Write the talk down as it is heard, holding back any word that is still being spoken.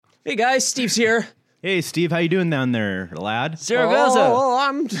Hey guys, Steve's here. Hey, Steve, how you doing down there, lad? Zaragoza. Oh,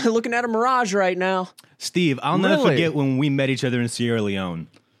 I'm looking at a mirage right now. Steve, I'll never forget when we met each other in Sierra Leone.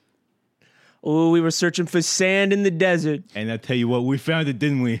 Oh, we were searching for sand in the desert. And I tell you what, we found it,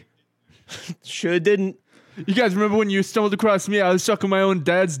 didn't we? Sure didn't. You guys remember when you stumbled across me? I was sucking my own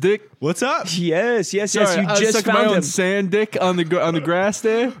dad's dick. What's up? Yes. Sorry, You I was just sucking my found own him. sand dick on the grass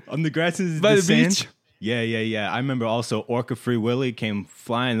there. On the grass and By the sand? beach? Yeah. I remember also Orca Free Willy came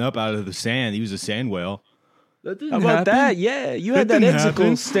flying up out of the sand. He was a sand whale. That didn't How about happen. that? Yeah, you had that didn't Exicle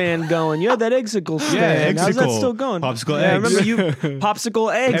happen. stand going. You had that Exicle stand. How's that Exicle. still going? Popsicle yeah, eggs. I remember you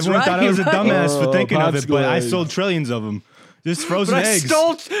popsicle eggs. Everyone right? thought I was a Right. dumbass for thinking of it, but popsicle I eggs. sold trillions of them. Just frozen But eggs.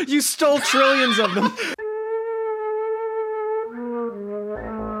 you stole trillions of them.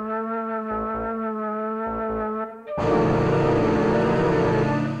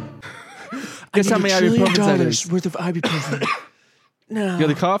 Guess how many ibuprofen that is? worth of ibuprofen. No. You got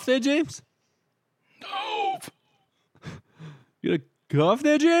a cough there, James? No. You got a cough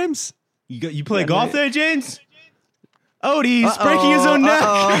there, James? You play golf there, James? Odie, he's breaking his own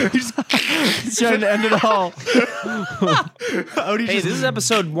neck. He's trying to end it all. Odie Hey, this is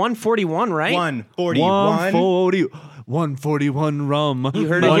episode 141, right? 141. 141 rum. You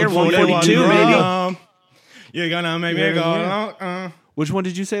heard it here, 142, baby. You're gonna make me go. Which one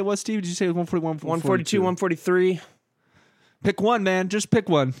did you say it was, Steve? Did you say 141? 142, 143. Pick one, man. Just pick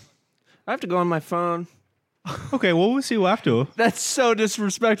one. I have to go on my phone. Okay, well, we'll see you after. That's so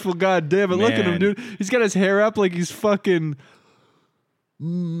disrespectful. God damn it. Look at him, Man. dude. He's got his hair up like he's fucking...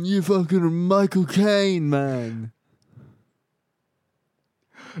 you fucking Michael Caine, man.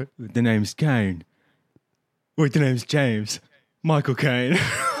 The name's Kane. Wait, the name's James. Michael Caine.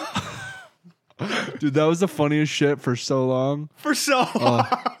 Dude, that was the funniest shit for so long. For so long.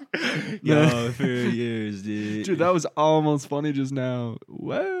 Yo, for years, dude. Dude, that was almost funny just now.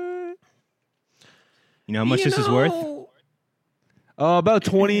 What? You know how much this is worth? About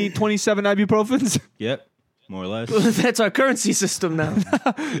 27 ibuprofens. Yep, more or less. That's our currency system now.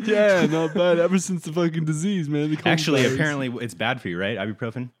 Yeah, not bad. Ever since the fucking disease, man. The Actually, coronavirus. apparently it's bad for you, right?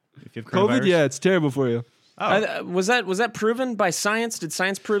 Ibuprofen? If you have COVID, coronavirus? yeah, it's terrible for you. Was that proven by science? Did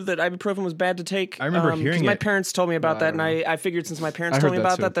science prove that ibuprofen was bad to take? I remember hearing 'cause my it. parents told me about that, and I I figured since my parents I told heard me that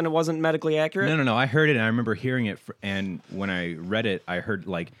about too. that, then it wasn't medically accurate. No. I heard it, and I remember hearing it. And when I read it, I heard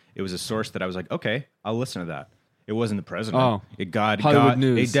like it was a source that I was like, okay, I'll listen to that. It wasn't the president. Oh. God, Hollywood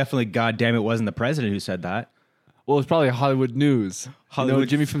News. It definitely, goddamn, it wasn't the president who said that. Well, it's probably Hollywood News. Hollywood-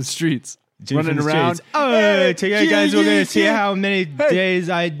 Jimmy from the streets. Jimmy running from the around. streets. Oh, today, guys, we're gonna see how many Hey. days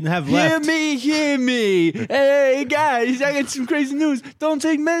I have left. Hear me. Hey, guys, I got some crazy news. Don't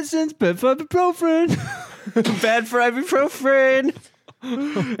take medicines, but for ibuprofen. Bad for ibuprofen.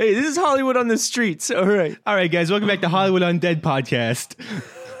 Hey, this is Hollywood on the streets. All right. All right, guys, welcome back to Hollywood Undead podcast.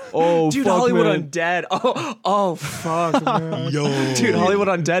 Oh, Dude, fuck, Hollywood man. Undead. Oh, fuck, man. Yo, Dude, Hollywood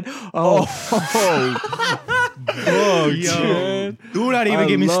Undead. Oh, yo, do not even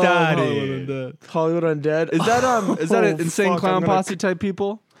get me started. Hollywood Undead. Is that an insane fuck, clown I'm gonna- posse type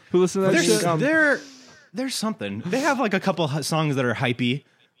people who listen to that There's, shit? there's something. They have like a couple songs that are hypey,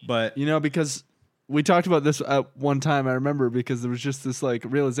 but You know, because we talked about this at one time, I remember, because there was just this like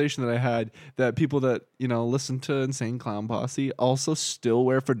realization that I had that people that, you know, listen to Insane Clown Posse also still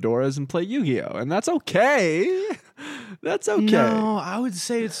wear fedoras and play Yu-Gi-Oh! And that's okay. That's okay. no, I would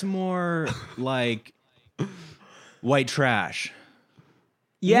say it's more like white trash.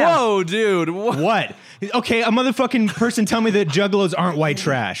 Yeah. Whoa, dude. What? Okay, a motherfucking person tell me that juggalos aren't white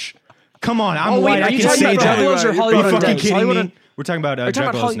trash. Come on, I'm Oh, wait, white. are I you can talking say about that. Juggalos or Are Hollywood you fucking Undead? kidding Hollywood me? Un- We're talking about you talking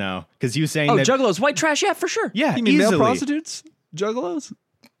about juggalos now because you saying Oh, that. Juggalos. White trash. Yeah, for sure. Yeah, You mean easily. male prostitutes? Juggalos?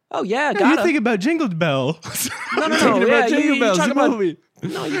 Oh, yeah, No, got you think about Jingle Bell. No, Talking yeah, about Jingle Bells, talking the about, movie.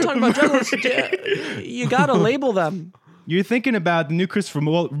 no, you're talking about Juggalos. You gotta label them. You're thinking about the new Christopher.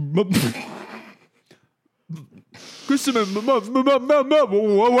 Christopher,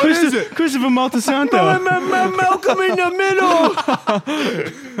 what is it? Christopher Maltasanto. Malcolm in the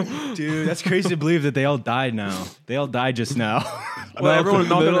middle. Dude, that's crazy to believe that they all died now. They all died just now. Well, everyone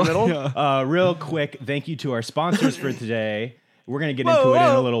Malcolm in the middle. Yeah. Real quick, thank you to our sponsors for today. We're going to get into it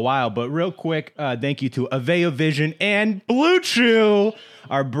in a little while, but real quick, thank you to Aveo Vision and Blue Chew,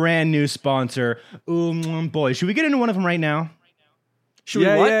 our brand new sponsor. Boy, should we get into one of them right now? Should we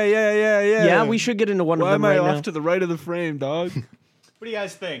what? Yeah. Yeah, we should get into one Why of them am I right off now. to the right of the frame, dog? What do you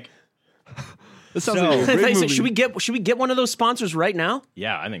guys think? That sounds So- like a great Thanks. movie. Should we get one of those sponsors right now?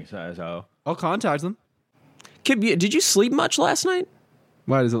 Yeah, I think so. I'll contact them. Kid, did you sleep much last night?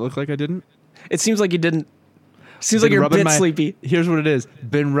 Why does it look like I didn't? It seems like you didn't. Seems like Been you're a rubbing bit my- sleepy. Here's what it is.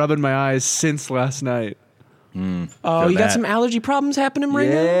 Been rubbing my eyes since last night. Oh, you got that. some allergy problems happening right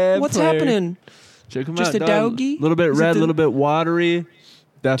Yeah, now? What's player. happening? Check them Just out. a doggy? A little bit Is it red, a the- little bit watery.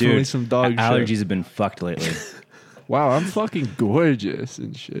 Definitely Dude, some dog allergies shit. have been fucked lately. Wow, I'm fucking gorgeous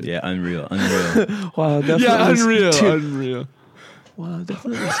and shit. Yeah, unreal. Wow, definitely. Yeah, unreal, Dude, unreal. wow,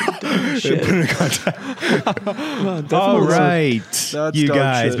 definitely some dog shit. Wow, definitely All some- right, That's you dog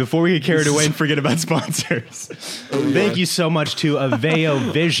guys, shit. before we get carried away and forget about sponsors, thank you so much to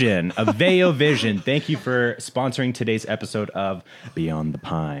Aveo Vision. Aveo Vision, thank you for sponsoring today's episode of Beyond the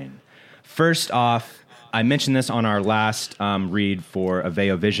Pine. First off, I mentioned this on our last read for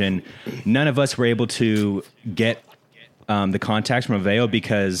Aveo Vision. None of us were able to get the contacts from Aveo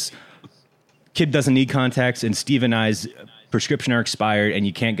because Kib doesn't need contacts, and Steve and I's prescription are expired, and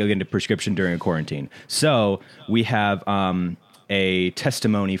you can't go get a prescription during a quarantine. So we have a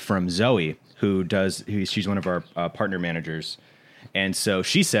testimony from Zoe, she's one of our partner managers. And so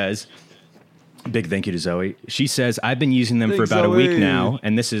she says, big thank you to Zoe. She says, I've been using them for Thanks, about a week Zoe. now,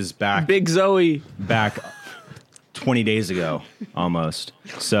 and this is back Big Zoe. 20 days ago, almost.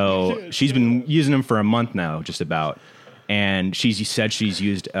 So she's been using them for a month now, just about. And she said she's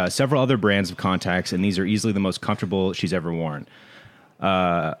used several other brands of contacts, and these are easily the most comfortable she's ever worn.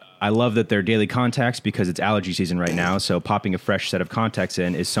 I love that they're daily contacts because it's allergy season right now, so popping a fresh set of contacts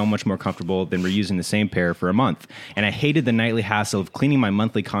in is so much more comfortable than reusing the same pair for a month. And I hated the nightly hassle of cleaning my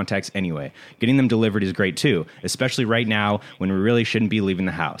monthly contacts anyway. Getting them delivered is great too, especially right now when we really shouldn't be leaving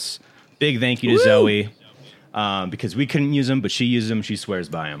the house. Big thank you to Zoe, because we couldn't use them, but she uses them. She swears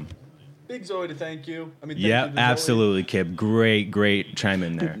by them. Big Zoe to thank you. I mean, Yeah, absolutely, Kib. Great chime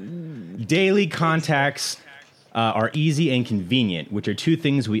in there. Daily contacts are easy and convenient, which are two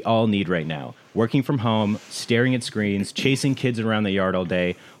things we all need right now. Working from home, staring at screens, chasing kids around the yard all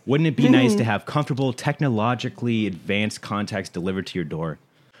day. Wouldn't it be nice to have comfortable, technologically advanced contacts delivered to your door?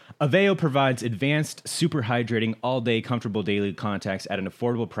 Aveo provides advanced, super hydrating, all-day comfortable daily contacts at an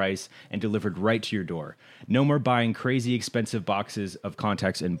affordable price and delivered right to your door. No more buying crazy expensive boxes of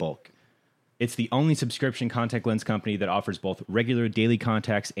contacts in bulk. It's the only subscription contact lens company that offers both regular daily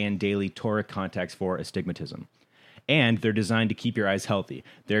contacts and daily toric contacts for astigmatism. And they're designed to keep your eyes healthy.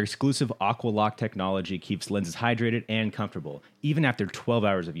 Their exclusive Aqualock technology keeps lenses hydrated and comfortable, even after 12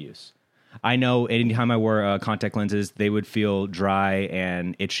 hours of use. I know anytime I wore contact lenses, they would feel dry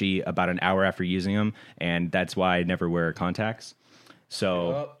and itchy about an hour after using them, and that's why I never wear contacts.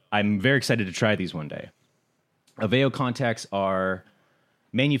 So I'm very excited to try these one day. Aveo contacts are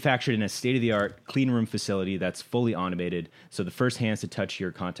manufactured in a state-of-the-art clean room facility that's fully automated, so the first hands to touch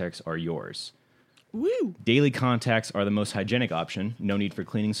your contacts are yours. Woo. Daily contacts are the most hygienic option. No need for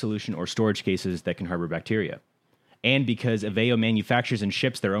cleaning solution or storage cases that can harbor bacteria. And because Aveo manufactures and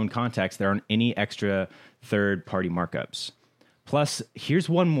ships their own contacts, there aren't any extra third-party markups. Plus, here's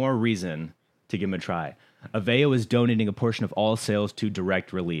one more reason to give them a try. Aveo is donating a portion of all sales to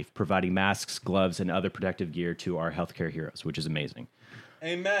Direct Relief, providing masks, gloves, and other protective gear to our healthcare heroes, which is amazing.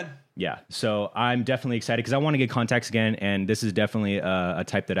 Amen. Yeah, so I'm definitely excited because I want to get contacts again, and this is definitely a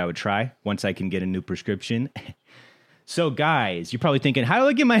type that I would try once I can get a new prescription. So, guys, you're probably thinking, how do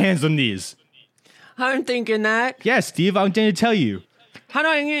I get my hands on these? I'm thinking that. Yeah, Steve, I'm going to tell you. How do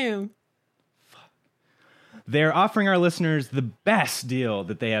I get him? They're offering our listeners the best deal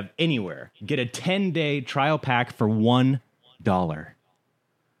that they have anywhere. Get a 10-day trial pack for $1.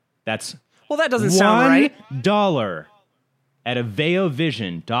 That's Well, that doesn't sound right. $1 at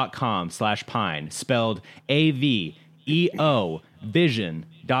aveovision.com/pine, spelled AVEO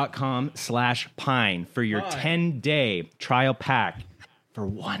vision.com/pine for your 10-day trial pack for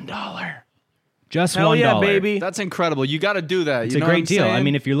 $1. Just Hell $1. yeah, baby. That's incredible. You got to do that. It's you a know great what I'm deal. I saying?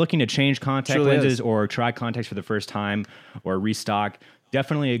 mean, if you're looking to change contact Truly lenses is. or try contacts for the first time or restock,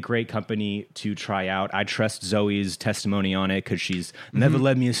 definitely a great company to try out. I trust Zoe's testimony on it because she's never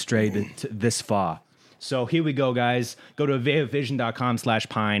led me astray this far. So here we go, guys. Go to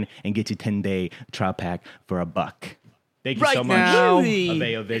aveovision.com/pine and get your 10-day trial pack for $1. Thank you so Right much, now.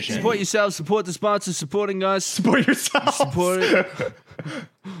 Aveo Vision. support yourself, support the sponsors supporting us, Support yourself.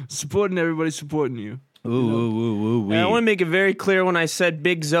 supporting everybody supporting you. Ooh. And I want to make it very clear when I said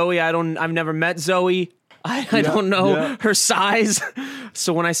Big Zoe, I've never met Zoe. I don't know her size.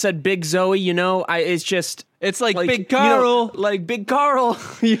 So when I said Big Zoe, it's just It's like Big you know, Carl. like Big Carl.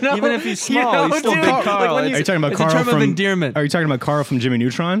 Even if he's small, he's still dude? Big Carl. Like when Are you he's- talking about it's Carl a term from of endearment. Are you talking about Carl from Jimmy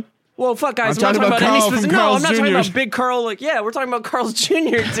Neutron? well, fuck, guys. I'm I'm not talking talking about about any Carl from specific. No, I'm Carl's not talking Jr.. about Big Carl. We're talking about Carl's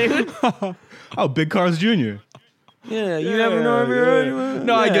Jr., dude. Oh, Big Carl's Jr. Yeah, you never know if you're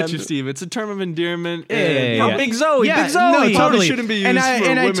No, I get you, Steve. It's a term of endearment. and- From Big Zoe. Yeah, Big Zoe. no, Probably totally. shouldn't be and used I, for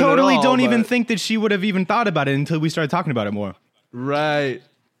and I women at totally all, don't even but- think that she would have even thought about it until we started talking about it more. Right,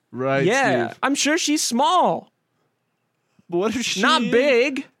 Yeah, Steve. I'm sure she's small. What if she Not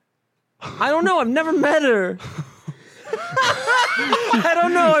big. I don't know. I've never met her. I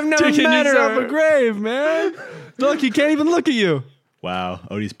don't know. I've never digging met yourself a her. grave, man? Look, he can't even look at you. Wow,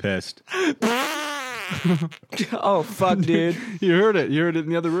 Odie's pissed. Oh fuck, dude. You heard it. You heard it in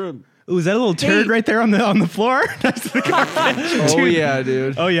the other room. Ooh, is that a little turd right there on the floor? Next to the carpet? Oh yeah,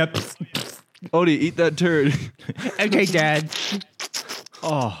 dude. Oh yeah. Odie, eat that turd. Okay, Dad.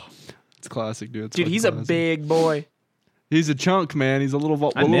 Oh, It's classic, dude. It's Dude, fucking he's a classic. big boy. He's a chunk, man. He's a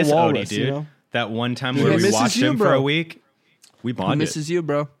little. I miss walrus, Odie, dude. You know? That one time Dude, where he we misses watched you, him for bro. a week, we He bonded. misses you,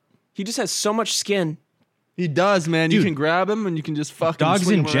 bro. He just has so much skin. He does, man. You Dude. can grab him and you can just fucking Dogs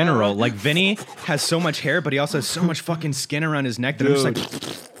swing in him general, around. like Vinny has so much hair, but he also has so much fucking skin around his neck that I'm Dude. just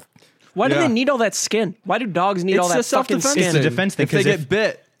like, Why do Yeah. they need all that skin? Why do dogs need It's all the that fucking self-defense skin? it's a defense thing. If they 'cause get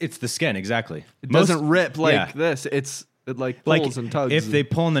bit, it's the skin, exactly. it doesn't rip like this. It like like pulls and tugs. if they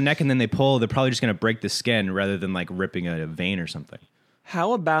pull in the neck and then they pull, they're probably just gonna break the skin rather than like ripping a vein or something.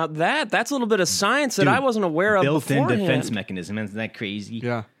 How about that? That's a little bit of science that Dude, I wasn't aware of Built-in beforehand. defense mechanism. Isn't that crazy?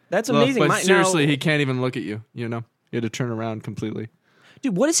 yeah, That's Look, amazing. but seriously, now, he can't even look at you. You know, he had to turn around completely.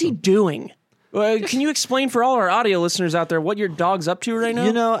 dude, what is he doing? Can you explain for all our audio listeners out there what your dog's up to right now?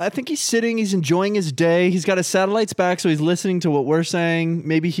 You know, I think he's sitting, he's enjoying his day. He's got his satellites back, so he's listening to what we're saying.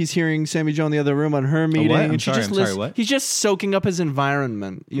 Maybe he's hearing Sammy Jo in the other room on her meeting. what? I'm and she sorry, just I'm sorry, what? He's just soaking up his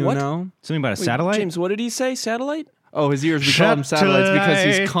environment, you What? know? Something about a Wait, satellite? James, what did he say? Satellite? Oh, his ears, we call them satellites because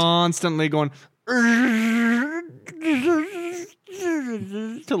he's Satellite. constantly going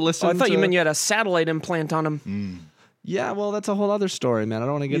to listen Oh, I thought to... you meant you had a satellite implant on him. Yeah, well, that's a whole other story, man. I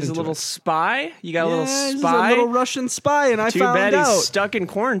don't want to get He's a into little it. spy. You got a little Yeah, he's spy. a little Russian spy, and I Too found bad out. he's stuck in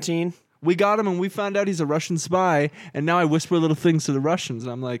quarantine. We got him, and we found out he's a Russian spy, and now I whisper little things to the Russians,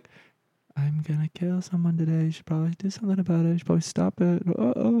 and I'm like, I'm gonna kill someone today. You should probably do something about it. You should probably stop it.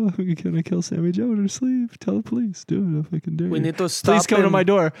 You're gonna kill Sammy Jo in her sleep. Tell the police. Do it if I can do it. We need to stop Please come to him. my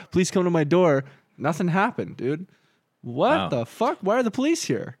door. Please come to my door. Nothing happened, dude. What Wow. the fuck? Why are the police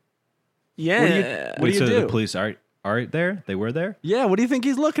here? Yeah. What do you Wait, so do? the police are there? They were there? Yeah, what do you think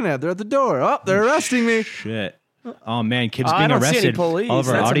he's looking at? They're at the door. Oh, they're arresting me. Shit. Oh man, Kib's I being don't see any arrested. police. All of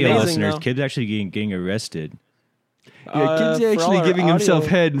our That's audio amazing, listeners, though. Kib's actually getting arrested. Yeah, Kid's for all actually our giving himself audio-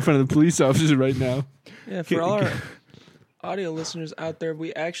 head in front of the police officers right now. Yeah, for all our audio listeners out there,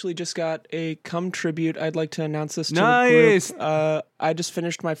 we actually just got a cum tribute. I'd like to announce this to Nice. the group. I just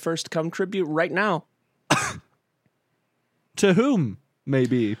finished my first cum tribute right now. To whom?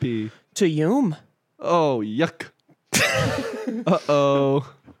 Maybe, P. To Yum. Oh, yuck. Uh-oh.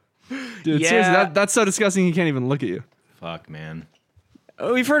 Dude, Yeah. seriously, that's so disgusting he can't even look at you. Fuck, man.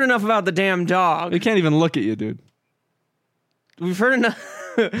 We've heard enough about the damn dog. He can't even look at you, dude. We've heard enough.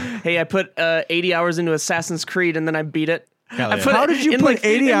 Hey, I put 80 hours into Assassin's Creed and then I beat it. Hell I yeah. put How it did you in put like,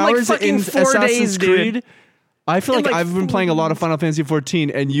 80 in like hours fucking in 4 Assassin's days, Creed? dude. I feel In like like I've been playing a lot of Final Fantasy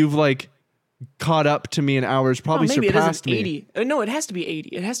 14, and you've like caught up to me in hours, probably Maybe it surpassed isn't me. 80. No, it has to be 80.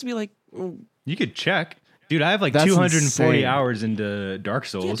 It has to be like. You could check. Dude, I have like That's 240 insane. hours into Dark Yeah,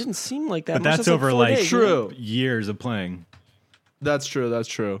 Souls. it didn't seem like that. but much. that's Like over 4 like days. True. years of playing. That's true. That's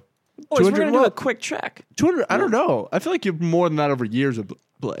true. Boys, we're 200 gonna do a what? quick check. 200. I don't know. I feel like you're more than that over years of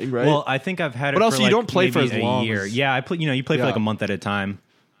playing, right? Well, I think I've had it But also for you like don't play for maybe as a long year. as- Yeah, I play. You play for Yeah. like a month at a time,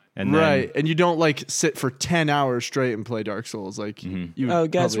 and then right, and you don't like sit for 10 hours straight and play Dark Souls. Like, you Oh,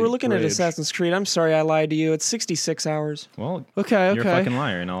 guys, probably we're looking at rage. Assassin's Creed. I'm sorry I lied to you. It's 66 hours. well, Okay, you're a okay. fucking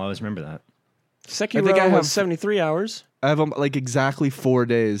liar, and I'll always remember that. Sekiro think I have- was 73 hours. I have like exactly 4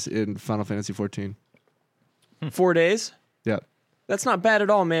 days in Final Fantasy 14. 4 days. Yeah, That's not bad at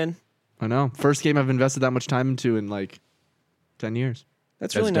all, man. I know. First game I've invested that much time into in like 10 years.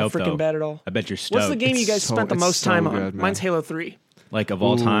 That's That's really not dope, freaking though. bad at all. I bet you're stoked. What's the game you It's guys so- spent the it's most so time on? good, man. Mine's Halo 3. Like of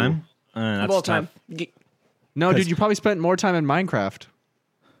all Ooh. time? That's Of all tough. time. No, dude, you probably spent more time in Minecraft.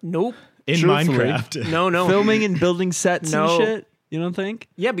 Nope. In Truthfully. Minecraft. No. Filming and building sets No. and shit. You don't think?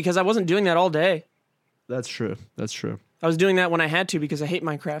 Yeah, because I wasn't doing that all day. That's true. That's true. I was doing that when I had to because I hate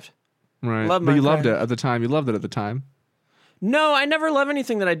Minecraft. Right. Love but you loved Minecraft. it at the time. You loved it at the time. No, I never love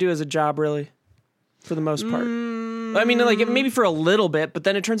anything that I do as a job, really, for the most part. I mean, like maybe for a little bit, but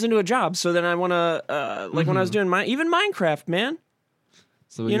then it turns into a job. So then I want to, like when I was doing even Minecraft, man.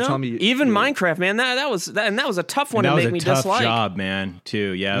 So You you're know, telling me even Minecraft, man. That was a tough one And that to was make a me tough dislike. job, man,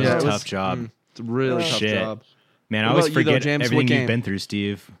 too. Yeah, it Yeah, was it a was- tough job. It's a really tough Shit. job. Man, I What always about you, though, forget James? What everything game? you've been through,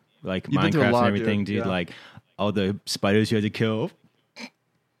 Steve. Like You've been through a Minecraft lot, and everything, dude. dude. Yeah. Like all the spiders you had to kill.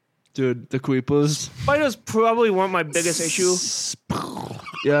 Dude, the Queepas. Spiders probably weren't my biggest issue.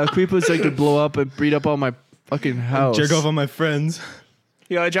 Yeah, Queepas like to blow up and beat up all my fucking house. Jerk off on my friends.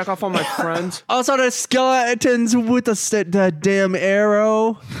 I jack off on my friends. Also, the skeletons with the damn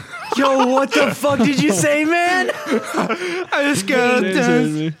arrow. Yo, what the fuck did you say, man?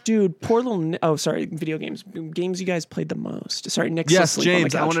 Dude, poor little. Oh, sorry. Video games. Games you guys played the most. Sorry, Nick's Yes, asleep on the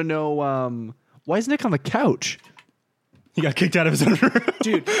James. I couch. want to know why is Nick on the couch? He got kicked out of his own room.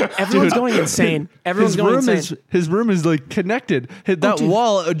 Dude, everyone's going insane. Everyone's going insane. His room is like connected. That dude.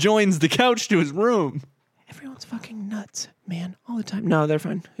 wall adjoins the couch to his room. Everyone's fucking nuts, man, all the time. No, they're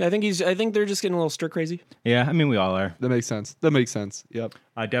fine. I think they're just getting a little stir crazy. Yeah, I mean, we all are. That makes sense. Yep.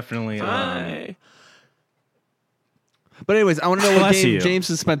 I definitely. Hi. But anyways, I want to know what Bless game you. James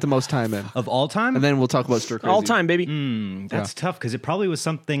has spent the most time in, Of all time? and then we'll talk about stir crazy. All time, baby. That's tough because it probably was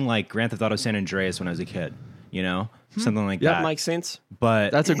something like Grand Theft Auto San Andreas when I was a kid, you know? Something like that. Mike Saints.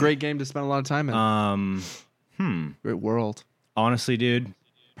 But That's a great game to spend a lot of time in. Great world. honestly, dude,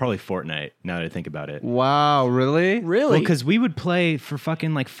 probably Fortnite now that I think about it. Wow, really? Really? Well, because we would play for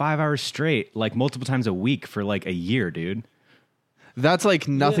fucking like 5 hours straight, like multiple times a week for like a year, dude. That's like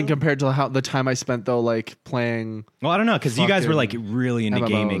nothing Yeah. compared to the time I spent though, like playing Well, I don't know, because you guys were like Fucking really into MMOs.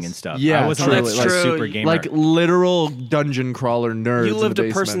 gaming and stuff. Yeah, I wasn't truly, like like- a super True. gamer. like literal dungeon crawler nerds. you in lived the a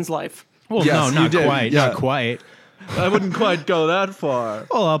basement. person's life. well, Yes, no, you not did. quite, Yeah. not quite. I wouldn't quite go that far.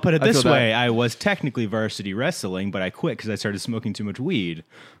 Well, I'll put it I this feel that. way: I was technically varsity wrestling, but I quit because I started smoking too much weed,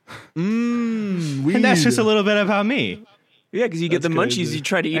 and that's just a little bit about me. Yeah, because you get the That's munchies, crazy. you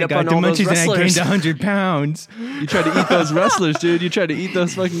try to eat I up got on the all those munchies and I wrestlers. gained 100 pounds. You try to eat those wrestlers, dude. You try to eat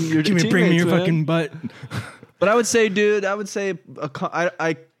those fucking your Give me, bring me your teammates, man. fucking butt. But I would say, dude, I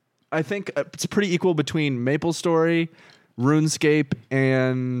think it's pretty equal between MapleStory, RuneScape,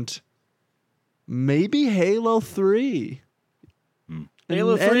 and maybe Halo 3.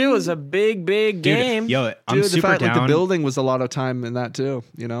 Halo 3 was a big Dude, game. yo, I'm Dude, the super fact down. like the building was a lot of time in that too.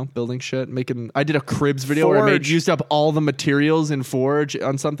 You know, building shit, I did a Cribs video where I Forge. used up all the materials in Forge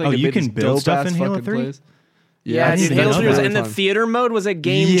on something. Oh, It you made can this build stuff dope-ass in Halo fucking 3? place. Yeah, I dude, didn't Halo know 3 was, that. and the theater mode was a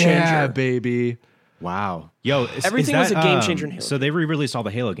game Yeah, changer. baby. Wow. Yo, Everything was a game changer in Halo So they re-released all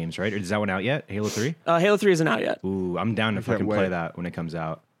the Halo games, right? Or is that one out yet? Halo 3? Halo 3 isn't out yet. Ooh, I'm down to fucking wait. play that when it comes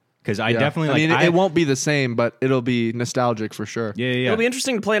out. Because I Yeah. definitely I like. mean, it won't be the same, but it'll be nostalgic for sure. Yeah, yeah, It'll be yeah.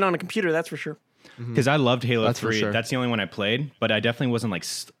 interesting to play it on a computer, that's for sure. Because I loved Halo That's for 3. sure. That's the only one I played, but I definitely wasn't like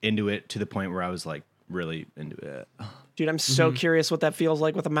into it to the point where I was like really into it. Dude, I'm so curious what that feels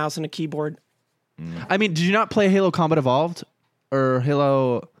like with a mouse and a keyboard. I mean, did you not play Halo Combat Evolved or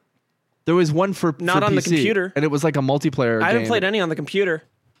Halo? There was one for Not on the PC, computer. and it was like a multiplayer. I haven't game. played any on the computer.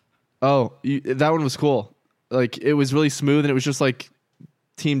 Oh, that one was cool. Like it was really smooth, and it was just like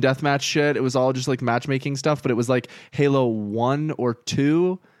team deathmatch shit. It was all just like matchmaking stuff, but it was like Halo 1 or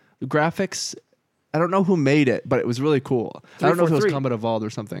 2 graphics. I don't know who made it, but it was really cool. I don't know if it was 343. Combat Evolved or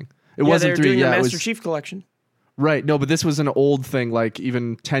something. It Yeah, wasn't they're 3. doing Yeah, the it Master was Chief collection. right. No, but this was an old thing, like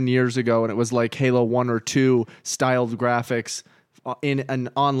even 10 years ago, and it was like Halo 1 or 2 styled graphics in an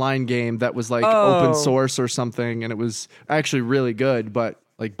online game that was like open source or something, and it was actually really good, but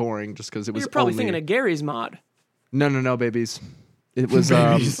like boring just because it was. You're probably only... thinking of Gary's mod. No, babies. It was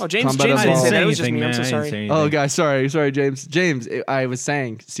Oh, James Combat didn't say Evolved. that. It was just me. I'm so sorry. Oh, guys, sorry, James. I was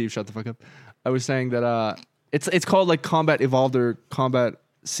saying, Steve, shut the fuck up. I was saying that it's called like Combat Evolved or Combat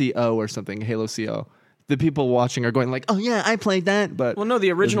CO or something, Halo CO. The people watching are going like, oh yeah, I played that, but Well, no,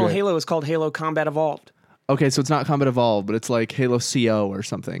 the original great. Halo is called Halo Combat Evolved. okay, so it's not Combat Evolved, but it's like Halo CO or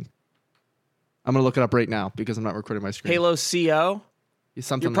something. I'm gonna look it up right now because I'm not recording my screen. Halo CO?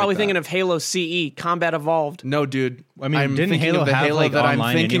 Something You're probably like thinking that. of Halo CE, Combat Evolved. No, dude. I mean, I'm didn't thinking Halo of the have, Halo like, that I'm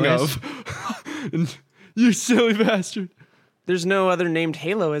online thinking anyways? of. You silly bastard. There's no other named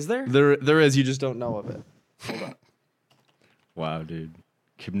Halo, is there? There is. You just don't know of it. Hold on. Wow, dude.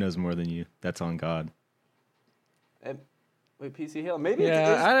 Kib knows more than you. That's on God. Wait, PC Halo? Maybe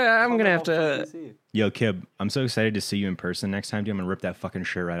Yeah, I'm going to have to... Yo, Kib, I'm so excited to see you in person next time, dude. I'm gonna rip that fucking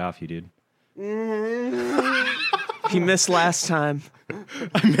shirt right off you, dude. He missed last time.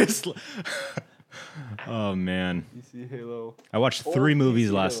 I missed. Oh man, PC Halo. I watched 3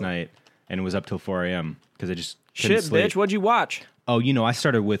 movies last night, and it was up till 4 a.m. because I just couldn't Shit, sleep. bitch. What'd you watch? Oh, you know, I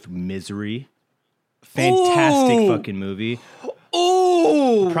started with Misery. Fantastic Ooh. fucking movie.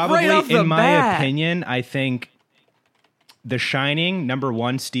 Ooh! Probably, right off the in my bat. opinion, I think The Shining, number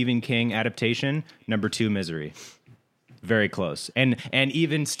 1, Stephen King adaptation, number 2, Misery. Very close. And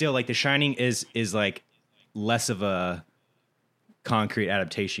even still, like The Shining is like less of a concrete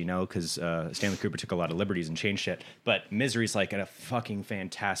adaptation, you know, because Stanley Kubrick took a lot of liberties and changed shit. But Misery's like a fucking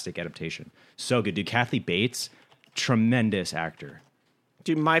fantastic adaptation. So good, dude. Kathy Bates, tremendous actor.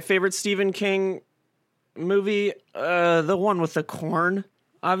 Dude, my favorite Stephen King movie, the one with the corn,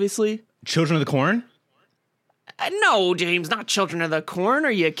 obviously. Children of the Corn? No, James, not Children of the Corn.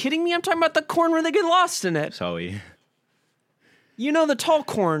 Are you kidding me? I'm talking about the corn where they get lost in it. Zoe. You know, the tall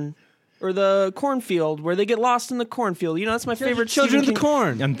corn or the cornfield where they get lost in the cornfield. You know, that's my favorite. Children of Stephen the King-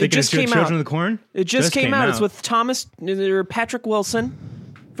 Corn. I'm thinking just of came Children out. of the Corn. It just came out. It's with Patrick Wilson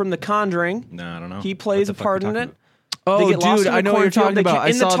from The Conjuring. No, I don't know. He plays What a the fuck part are in you it. talking Oh, They get lost dude, in the I know what you're cornfield. talking They about. get I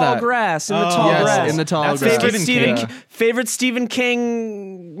in the saw tall that. grass. In the tall yes, grass. in the tall That's grass. Stephen King. Favorite Stephen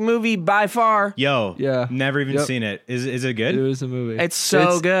King movie by far. Yo, Yeah. never even Yep. seen it. Is it good? It was a movie. It's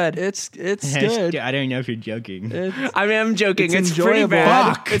so good. It's good. I don't know if you're joking. I mean, I'm joking. It's It's pretty enjoyable.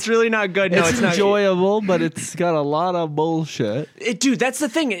 bad. Fuck. It's really not good. No, It's it's not. enjoyable, but it's got a lot of bullshit. Dude, that's the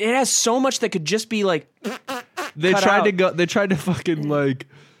thing. It has so much that could just be like. They Cut tried out. to go. They tried to fucking like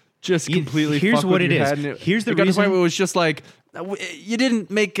just completely. Here's fuck what with it your is. head, and Here's the it got to reason- point where it was just like you didn't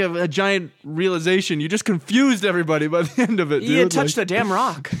make a giant realization. You just confused everybody by the end of it. Dude. Yeah, touch the damn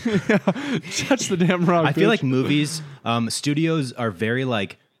rock. touch the damn rock. I feel bitch. like movies, studios are very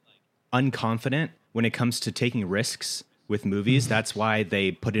like unconfident when it comes to taking risks with movies. That's why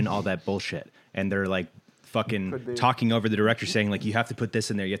they put in all that bullshit, and they're like fucking talking over the director, saying like you have to put this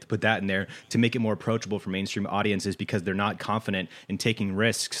in there, you have to put that in there to make it more approachable for mainstream audiences because they're not confident in taking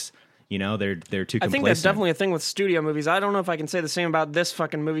risks. You know, they're too I complacent. think that's definitely a thing with studio movies. I don't know if I can say the same about this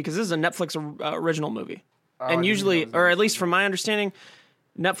fucking movie because this is a Netflix original movie, and usually, or at least from my understanding,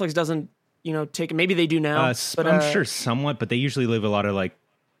 Netflix doesn't, take. Maybe they do now, but I'm sure somewhat, but they usually leave a lot of like,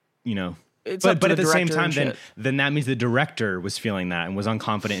 It's up to but at the the same director time, and then that means the director was feeling that and was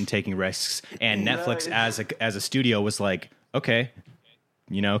unconfident in taking risks, and Netflix as a studio was like, okay,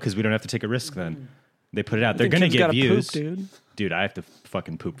 because we don't have to take a risk. Then they put it out. They're think gonna Kim's get gotta views, poop, dude. I have to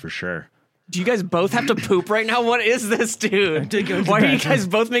fucking poop for sure. Do you guys both have to poop right now? What is this, dude? did go to Why the are you bathroom. guys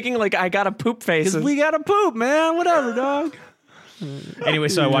both making like I gotta poop faces? we gotta poop, man. Whatever, dog. Anyway,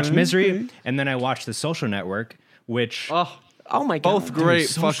 so I watched Misery, and then I watched The Social Network, which Oh my god! Both great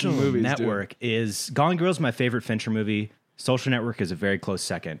Social fucking movies. Network is Gone Girl's my favorite Fincher movie. Social Network is a very close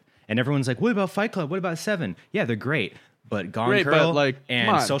second. And everyone's like, what about Fight Club? What about Seven? Yeah, they're great. But Gone Great, Girl but, like, come and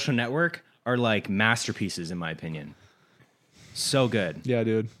on. Social Network are like masterpieces in my opinion. So good. Yeah,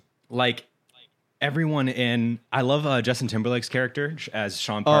 dude. Like everyone in I love Justin Timberlake's character as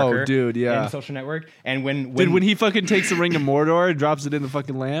Sean Parker. dude, yeah. In Social Network. And when Dude, when he fucking takes the ring of Mordor and drops it in the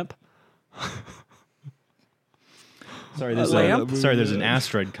fucking lamp. sorry, there's lamp? there's an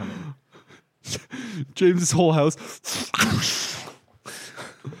asteroid coming. James's whole house.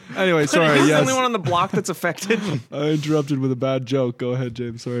 Anyway, sorry. He's the Yes, only one on the block that's affected. I interrupted with a bad joke. Go ahead,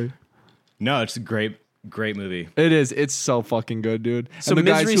 James. Sorry. No, it's a great movie. It is. It's so fucking good, dude. So And the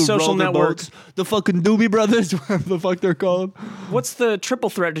guys Misery, who Social roll their Network. boats, the fucking Doobie Brothers, whatever the fuck they're called. What's the triple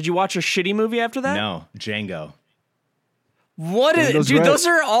threat? Did you watch a shitty movie after that? No, Django. What is Django's dude? right. Those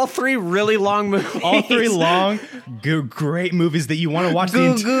are all three really long movies. All three long, great movies that you want to watch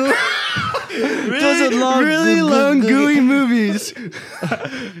the Those are long, really long, gooey movies.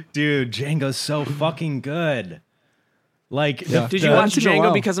 Dude, Django's so fucking good. Like, Yeah. Did you watch It's been a Django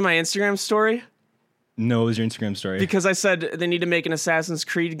while. because of my Instagram story? No, it was your Instagram story. Because I said they need to make an Assassin's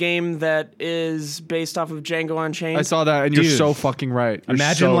Creed game that is based off of Django Unchained. I saw that, and you're Dude. so fucking right. You're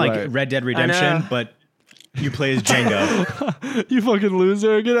Imagine so like right. Red Dead Redemption, know. but you play as Django. You fucking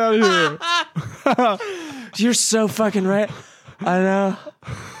loser. Get out of here. You're so fucking right. I know.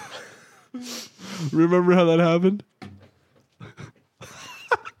 Remember how that happened?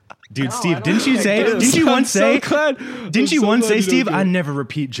 Dude, Steve, didn't you say? dude. Didn't you once say? glad. Didn't you once say, Steve? I I never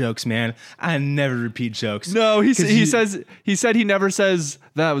repeat jokes, man. I never repeat jokes. No, he 'Cause said he never says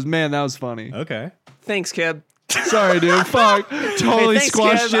that was funny. Okay. Thanks, Kib. Sorry, dude. Fuck. Totally thanks,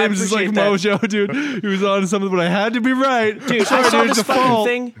 squashed Kev. I James's like appreciate mojo, dude. He was on something, but I had to be right. Dude, Sorry, I saw dude, this it's a fucking fault.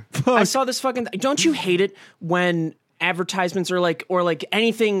 thing. I saw this fucking. Don't you hate it when advertisements or like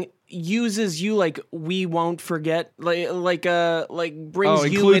anything uses you like we won't forget brings you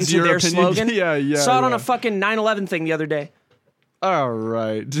includes into your their opinion. slogan. Yeah, Saw it on yeah. a fucking 9/11 thing the other day. All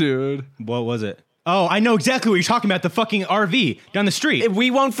right, dude. What was it? Oh, I know exactly what you're talking about. The fucking RV down the street. We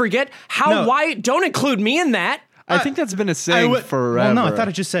won't forget. How? No. Why? Don't include me in that. I think that's been a saying forever. Well, no, I thought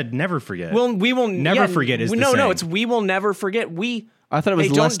it just said never forget. Well, we will Never forget is the no, saying. it's we will never forget. We. I thought it was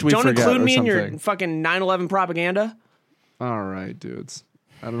Hey, lest we don't forget include or me in your something. fucking 9/11 propaganda. All right, dudes.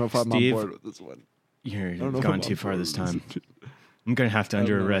 I don't know if I'm Steve? on board with this one. You're know if gone I'm too on far board this with time. I'm gonna have to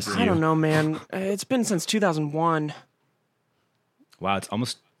under arrest you. I don't know, man. It's been since 2001. Wow, it's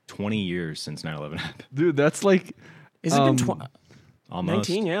almost 20 years since 9/11 happened. Dude, that's like Is it been Almost.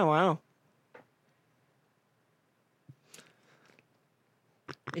 19? Yeah, wow.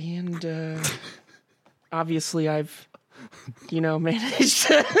 And obviously, I've managed.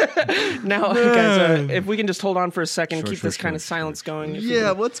 Now, guys, if we can just hold on for a second, keep this kind of silence going.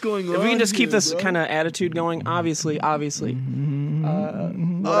 Yeah, what's going on? If we can just keep here, this bro? kind of attitude going, obviously. Obviously,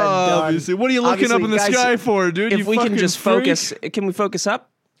 what are you looking up in the Guys, sky for, dude? If You we can fucking just freak? focus, can we focus up?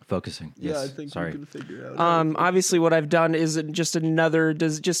 Focusing. Yeah, Yes. I think Sorry. we can figure it out. Obviously, what I've done is just another,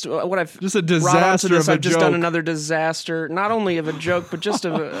 what I've Just a brought onto disaster this. of a I've just done joke. another disaster, not only of a joke, but just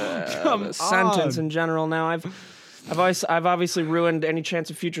of a sentence on. in general. Now I've obviously ruined any chance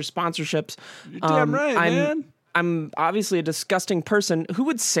of future sponsorships. You're damn right, man. I'm obviously a disgusting person. Who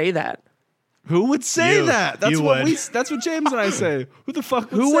would say that? Who would say You. that? That's You what would. That's what James and I say. Who the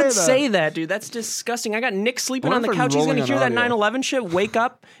fuck would Who say would that? say that, dude? That's disgusting. I got Nick sleeping I on the wonder if couch. I'm He's going to rolling hear on that audio. 9/11 shit, wake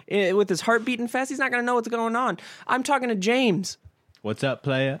up with his heart beating fast. He's not going to know what's going on. I'm talking to James. What's up,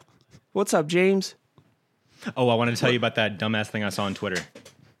 playa? What's up, James? Oh, I wanted to tell you about that dumbass thing I saw on Twitter.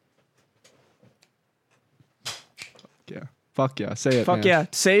 Yeah. Fuck yeah. Say it. Fuck man. yeah.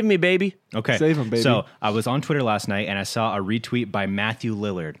 Save me, baby. Okay. Save 'em, baby. So I was on Twitter last night and I saw a retweet by Matthew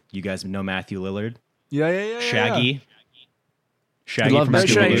Lillard. You guys know Matthew Lillard? Yeah. Shaggy. Shaggy love from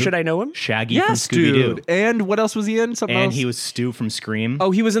Matthew Scooby-Doo. Lillard. Should I know him? Shaggy Yes, from Scooby-Doo. dude. And what else was he in? Something And else? he was Stu from Scream.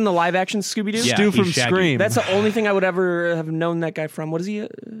 Oh, he was in the live action Scooby Doo? Yeah, Stu he's from Shaggy. Scream. That's the only thing I would ever have known that guy from. What is he? He's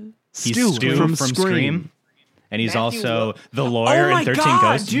Stu Stu from from Scream. Scream. And he's Matthew also the lawyer Oh my in 13 God,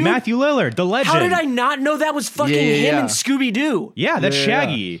 Ghosts. dude. Matthew Lillard, the legend. How did I not know that was fucking Yeah, him yeah. in Scooby Doo? Yeah, that's Yeah.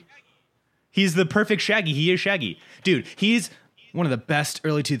 Shaggy. He's the perfect Shaggy. He is Shaggy. Dude, he's one of the best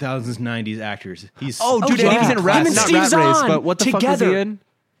early 2000s, 90s actors. He's Oh, dude, yeah. and he was in Him Rat, and not Steve Rat Race, Zahn but what the fuck was he together. in?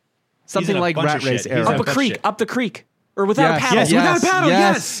 Something in a like bunch Rat of Race shit. era. He's in Up a creek. Up the creek. Or without a paddle. Yes, without a paddle,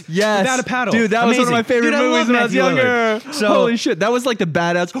 yes. Yes. Without a paddle. Dude, that was one of my Amazing. favorite Dude, I movies love when I was Matthew younger. Lillard. So- Holy shit. That was like the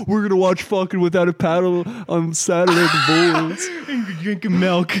badass. We're going to watch fucking Without a Paddle on Saturday at the Bulls. drinking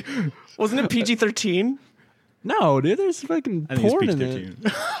milk. Wasn't it PG-13? No, dude, there's fucking I think porn it's in it.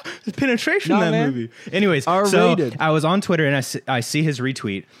 PG-13. There's penetration Nah, in that man. movie. Anyways, so R-rated. I was on Twitter and I see his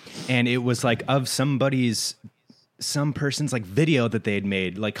retweet, and it was like of some person's like video that they had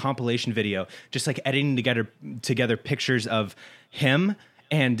made, like compilation video, just like editing together pictures of him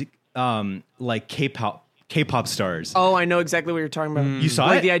and like K-pop stars. Oh, I know exactly what you're talking about. You saw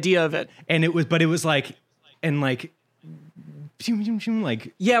like it? the idea of it. And it was like, and like,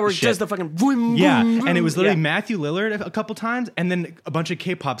 like Yeah, where it shit. does the fucking boom, Yeah, boom, and it was literally yeah. Matthew Lillard a couple times, and then a bunch of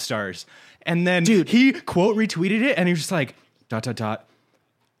K-pop stars, and then Dude. he quote retweeted it, and he was just like ...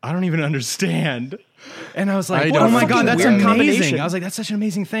 I don't even understand. And I was like, I oh don't my fucking god, that's weird amazing! combination. I was like, that's such an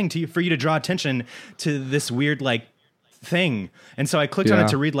amazing thing for you to draw attention to this weird like thing. And so I clicked on Yeah. it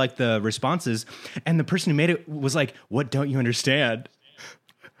to read like the responses, and the person who made it was like, "What don't you understand?"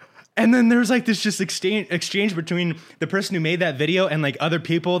 And then there was like this just exchange between the person who made that video and like other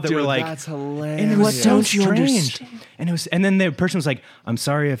people that were Dude, like, that's hilarious. and it was What so don't you strange. understand? And then the person was like, "I'm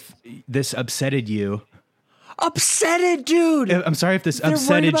sorry if this upsetted you. Upsetted, dude. I'm sorry if this worried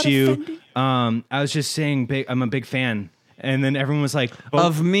upsetted about you. offending? I was just saying, I'm a big fan." And then everyone was like,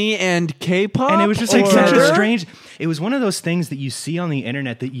 Of me and K-pop? and it was just like Or- such a strange. It was one of those things that you see on the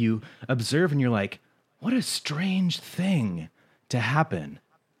internet that you observe, and you're like, "What a strange thing to happen."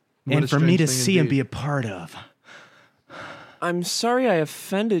 What And a for me strange to thing see and indeed. be a part of. I'm sorry I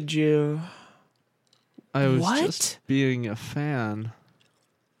offended you. I was What? just being a fan.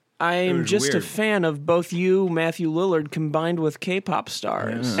 I'm was just a weird. fan of both you, Matthew Lillard, combined with K-pop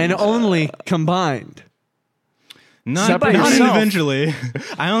stars. And only combined. Not by not yourself. individually.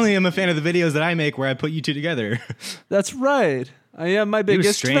 I only am a fan of the videos that I make where I put you two together. That's right. I am my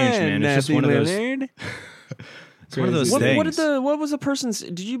biggest strange, fan, man. It's just Matthew one of those Lillard. It's one of those What, things. what was the person's?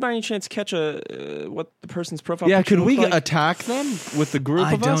 Did you by any chance catch what the person's profile? Yeah, picture could we looked like? attack them with the group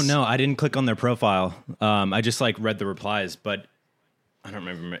I of us? don't know. I didn't click on their profile. I just like read the replies, but I don't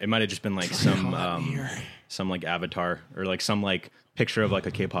remember. It might have just been like some like avatar or like some like picture of like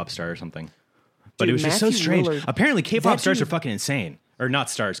a K-pop star or something. But Dude, it was just so Matthew strange. Lillard- Apparently, K-pop that stars dude- are fucking insane, or not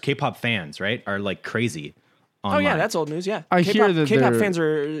stars. K-pop fans, right, are like crazy. Oh Online. yeah, that's old news. Yeah, I K-pop, hear that K-pop they're- fans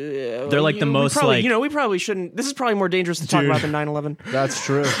are. They're like the most, like- we probably shouldn't. This is probably more dangerous to talk Dude. about than 9/11. That's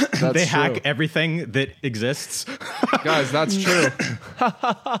true. That's they true. hack everything that exists. Guys, that's true.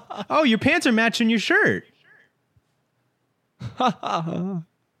 Oh, your pants are matching your shirt. Sorry,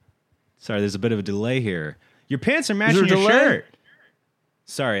 there's a bit of a delay here. Your pants are matching there your a delay? shirt.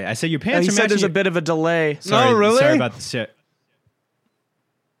 Sorry, I said your pants He are said matching. there's a your- bit of a delay. Sorry, No, really? Sorry about the shit.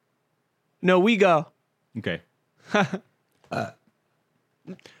 No, we go. Okay.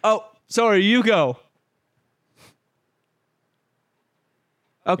 Oh, sorry, you go.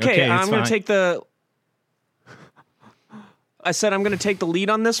 Okay, Okay, I'm it's going fine. to take the. I said I'm going to take the lead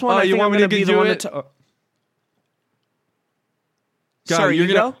on this one. Oh, I you think want I'm me going to be the do one it? to. Sorry, you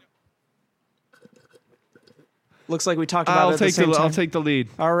gonna- go. Looks like we talked about it at the same time. I'll take the lead.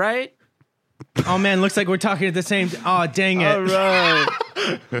 All right. Oh man, looks like we're talking at the same. Oh dang it! All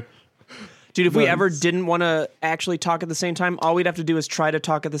right. Dude, if we ever didn't want to actually talk at the same time, all we'd have to do is try to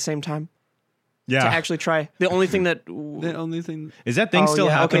talk at the same time. To Yeah. actually try. The only thing that... The only thing. Is that thing still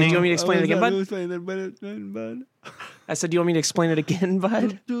Okay, happening? do you want me to explain it again, bud? I said, do you want me to explain it again,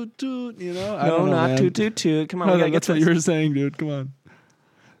 bud? Toot, toot, you know? I No, don't know, not man. toot, toot, toot. Come on, No, we gotta get that's to what this. you were saying, dude. Come on.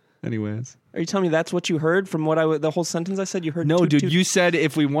 Anyways. Are you telling me that's what you heard from what the whole sentence I said? You heard No, toot, dude, toot? you said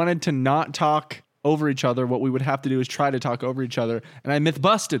if we wanted to not talk over each other, what we would have to do is try to talk over each other. And I myth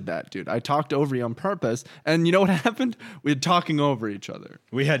busted that, dude. I talked over you on purpose. And you know what happened? We had talking over each other.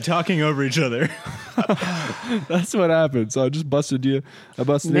 We had talking over each other. That's what happened. So I just busted you. I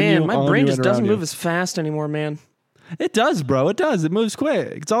busted in Man, you, my on brain you, just and around doesn't you. move as fast anymore, man. It does, bro. It does. It moves quick.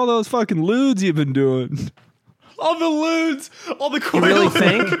 It's all those fucking lewds you've been doing. All the lewds, all the quaaludes. really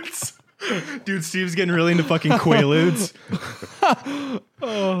think? Dude, Steve's getting really into fucking quaaludes.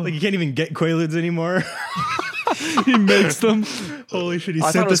 Like you can't even get quaaludes anymore. He makes them. Holy shit, he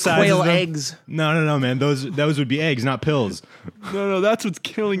I thought it was synthesizes quail them. eggs. No, man. Those would be eggs, not pills. No, that's what's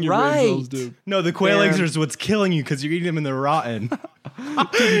killing your Right. brain cells, dude. No, the quail Yeah. eggs are what's killing you because you're eating them and they're rotten. You're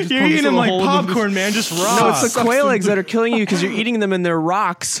pump eating some them like hole in them. popcorn, man, just raw. No, it's the quail eggs that are killing you because you're eating them and they're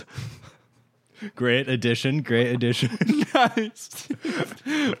rocks. Great addition. Nice.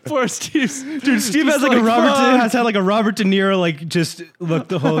 Poor Steve. Dude, Steve has like a has had like a Robert De Niro like just look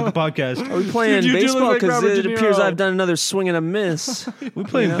the whole podcast. Are we playing Dude, you do look baseball? like Because Robert it De appears Niro. I've done another swing and a miss. We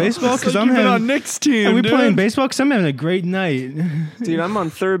playing baseball because Like I'm you've been on having. Nick's team. Are we dude. playing baseball because I'm having a great night. Dude, I'm on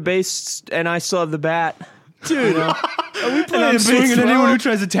third base and I still have the bat. Dude, are we And playing I'm swinging at baseball? anyone who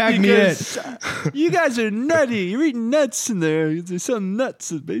tries to tag me in. Because you guys are nutty. You're eating nuts in there. There's some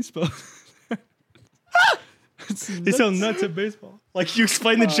nuts at baseball. They sell nuts at baseball. Like you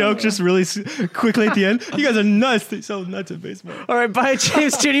explain the joke just really quickly at the end. You guys are nuts. They sell nuts at baseball. All right, bye,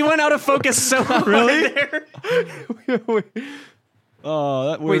 James. Dude, he went out of focus so hard Really? there. Oh,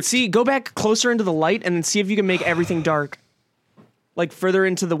 that Wait, works. see, go back closer into the light and then see if you can make everything dark. Like further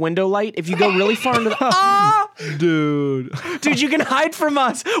into the window light. If you go really far into the... Dude. Dude, you can hide from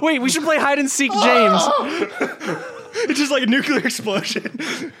us. Wait, we should play hide and seek, James. It's just like a nuclear explosion.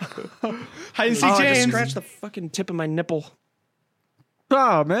 Hide and seek, Oh, I just James. scratched the fucking tip of my nipple.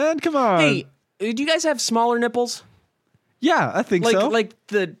 Oh, man. Come on. Hey, do you guys have smaller nipples? Yeah, I think Like so. like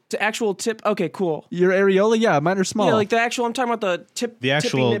the actual tip? Okay, cool. Your areola? Yeah, mine are small. Yeah, like the actual, I'm talking about the tip. The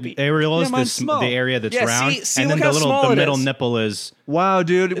actual tippy nippy. areola Yeah, is mine's small. the area that's Yeah, round, see, and then look how small the it middle is. nipple is. Wow,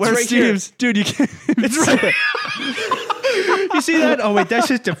 dude. Where's right here. Steve's? Dude, you can't. It's right. You see that? Oh wait, that's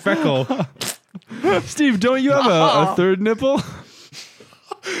just a freckle. Steve, don't you have a third nipple?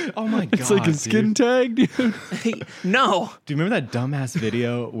 Oh my god, It's like a skin tag, dude. Hey, no. Do you remember that dumbass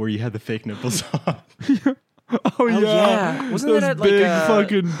video where you had the fake nipples on? Oh, yeah. yeah. Wasn't Those that at, like, big a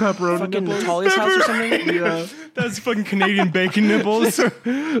fucking pepperoni Fucking nipples. Natalia's house or something? Yeah. That's fucking Canadian bacon nipples.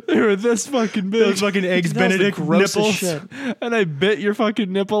 They were this fucking big. Those fucking eggs That was the Benedict grossest nipples. shit. And I bit your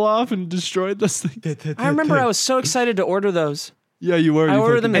fucking nipple off and destroyed this thing. I remember I was so excited to order those. Yeah, you were. I you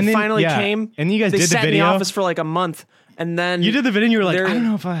ordered them. fucking- They And then- finally yeah. came. And you guys they did the sat in the video? office for like a month, and then You did the video and you were like, They're- I don't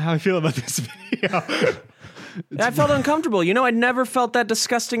know how I feel about this video. I felt uncomfortable. You know, I'd never felt that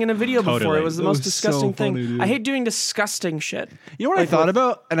disgusting in a video before. Totally. It was the That most was disgusting so funny, thing. dude. I hate doing disgusting shit. You know what Like I thought with-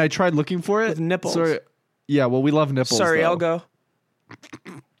 about? And I tried looking for it. With nipples. Sorry. Yeah, well, we love nipples. Sorry, though. I'll go.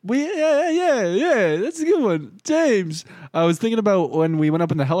 Yeah. That's a good one, James. I was thinking about when we went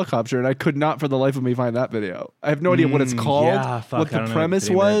up in the helicopter, and I could not, for the life of me, find that video. I have no idea what it's called, yeah, fuck, what I don't the know premise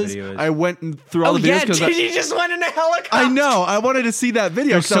what that was. video is. I went through all Oh the videos yeah, because dude, you just went in a helicopter. I know. I wanted to see that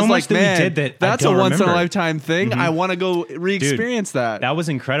video. There's 'cause I so was much like, that we man, did that I that's a don't once in a remember. lifetime thing. I want to go re-experience that. That was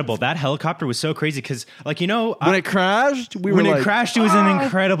incredible. That helicopter was so crazy because, like, you know, When it crashed, we when were it like, crashed, it was an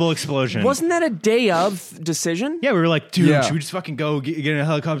incredible explosion. Wasn't that a day of decision? Yeah, we were like, dude, Yeah. should we just fucking go get in a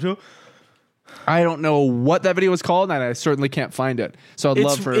helicopter? I don't know what that video was called, and I certainly can't find it. So I'd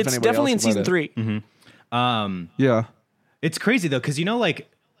love for if It's anybody definitely in else would season let it. 3. Yeah. It's crazy though, because you know, like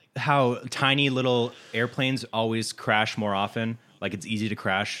how tiny little airplanes always crash more often. Like it's easy to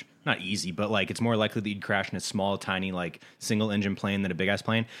crash, not easy, but like it's more likely that you'd crash in a small, tiny, like single engine plane than a big ass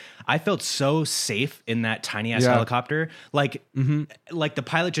plane. I felt so safe in that tiny ass Yeah. helicopter. Like, like the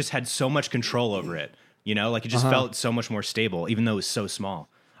pilot just had so much control over it. You know, like it just felt so much more stable, even though it was so small.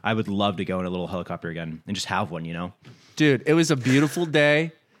 I would love to go in a little helicopter again and just have one. You know, Dude, it was a beautiful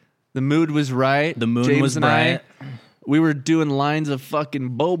day. The mood was right. the moon James was and I, bright. We were doing lines of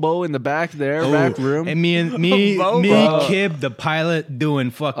fucking Bobo in the back back room. And me, Kib, the pilot,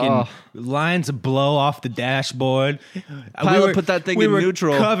 doing fucking lines of blow off the dashboard. Pilot put that thing in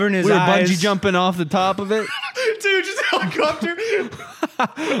neutral. Covering his we were eyes. bungee jumping off the top of it. Dude, just helicopter.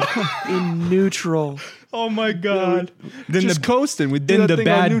 In neutral. Oh my god. Then Just coasting. We did then that the thing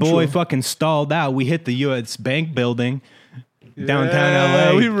on bad neutral. boy fucking stalled out. We hit the U.S. Bank building.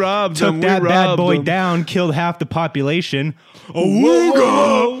 Downtown LA. We robbed Took them. that we bad robbed boy them. down, killed half the population.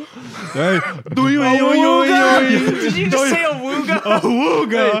 Awooga! Did you just say awooga?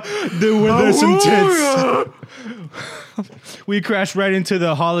 Awooga! Dude, were there some tits? We crashed right into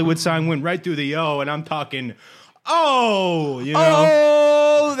the Hollywood sign, went right through the O, and I'm talking, you know.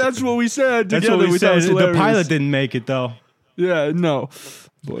 Oh, that's what we said. That's together. what we thought it said. was The hilarious. pilot didn't make it, though. Yeah, no.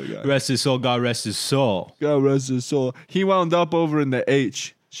 Boy, God. Rest his soul, God rest his soul. God rest his soul. He wound up over in the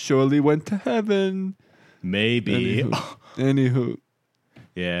H. Surely went to heaven. Maybe. Anywho.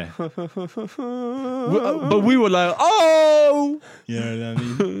 Yeah. But we were like, oh! You know what I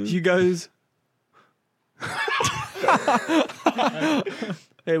mean? You guys.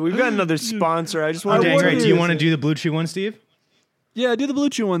 Hey, we've got another sponsor. I just want Dang to. right. Do you want to do the Blue Chew one, Steve? Yeah, do the Blue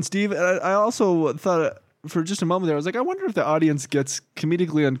Chew one, Steve. I also thought for just a moment there, I was like, I wonder if the audience gets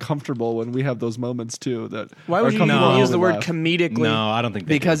comedically uncomfortable when we have those moments too. That Why would you comfortable even No. use the to word laugh. comedically? No, I don't think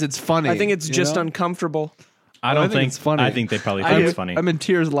they Because it's funny. I think it's you just know? uncomfortable. I don't think think it's funny. I think they probably I think do. it's funny. I'm in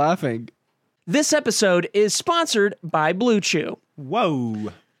tears laughing. This episode is sponsored by Blue Chew.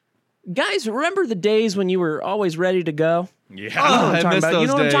 Whoa. Guys, remember the days when you were always ready to go? Yeah. You know what I'm I talking miss about. You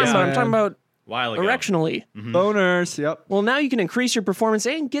know what I'm those talking days, about. I'm man. talking about While ago. erectionally. Boners. Yep. Well, now you can increase your performance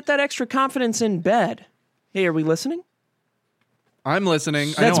and get that extra confidence in bed. Hey, are we listening? I'm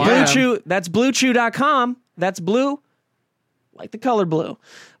listening. That's I know I Blue am. Chew. That's BlueChew.com. That's blue, like the color blue.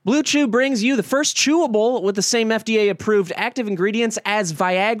 Blue Chew brings you the first chewable with the same FDA-approved active ingredients as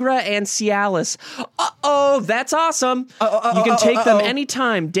Viagra and Cialis. Uh-oh, that's awesome. You can take them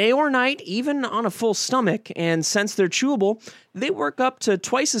anytime, day or night, even on a full stomach. And since they're chewable, they work up to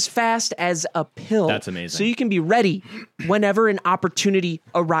twice as fast as a pill. That's amazing. So you can be ready whenever an opportunity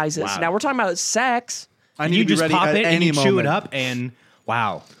arises. Wow. Now, we're talking about sex. I And need you to be just ready pop at it and any you chew it moment. up and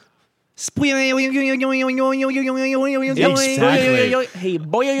wow. Exactly. Hey,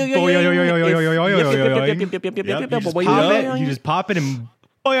 boy, You just pop it and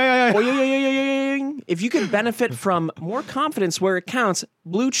if you can benefit from more confidence where it counts,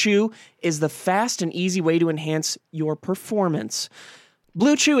 Blue Chew is the fast and easy way to enhance your performance.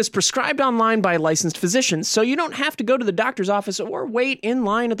 Blue Chew is prescribed online by licensed physicians, so you don't have to go to the doctor's office or wait in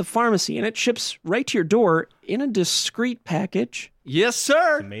line at the pharmacy, and it ships right to your door in a discreet package. Yes,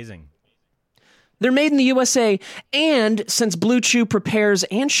 sir. amazing. They're made in the USA, and since Blue Chew prepares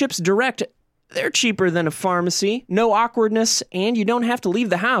and ships direct, they're cheaper than a pharmacy. No awkwardness, and you don't have to leave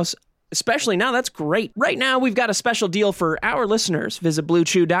the house. Especially now, that's great. Right now, we've got a special deal for our listeners. Visit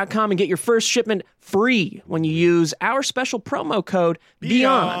BlueChew.com and get your first shipment free when you use our special promo code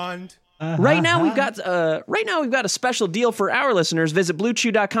BEYOND. Right now we've got a special deal for our listeners. Visit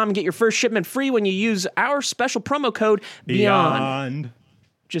BlueChew.com and get your first shipment free when you use our special promo code BEYOND.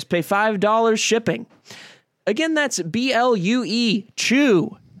 Just pay $5 shipping. Again, that's BLUE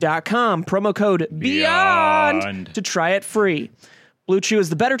Chew.com. Promo code BEYOND to try it free. Blue Chew is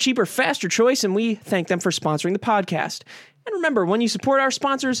the better, cheaper, faster choice, and we thank them for sponsoring the podcast. And remember, when you support our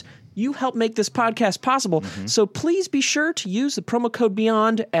sponsors, you help make this podcast possible. So please be sure to use the promo code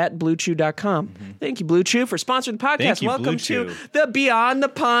BEYOND at BlueChew.com. Thank you, Blue Chew, for sponsoring the podcast. Thank you, Welcome Blue to Chew. the Beyond the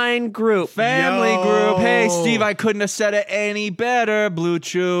Pine group. Family Yo. group. Hey, Steve, I couldn't have said it any better. Blue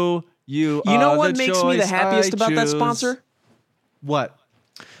Chew, you know are what the makes me the choice happiest I about that choose. sponsor? What?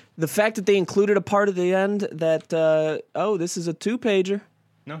 The fact that they included a part at the end that, this is a 2-pager.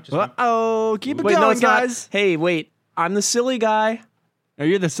 No, just one. Uh-oh. Keep it Wait, going, no, it's guys. not. Hey, wait. I'm the silly guy. Now,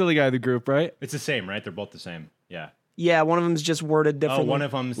 you're the silly guy of the group, right? It's the same, right? They're both the same. Yeah. Yeah, one of them's just worded Oh, differently. one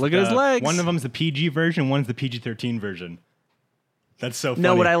of them's Look at his legs. One of them's the PG version, one's the PG-13 version. That's so funny.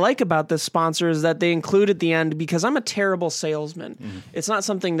 No, what I like about this sponsor is that they include at the end, because I'm a terrible salesman. It's not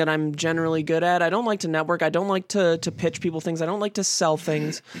something that I'm generally good at. I don't like to network. I don't like to pitch people things. I don't like to sell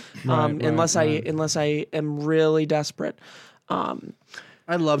things unless I am really desperate.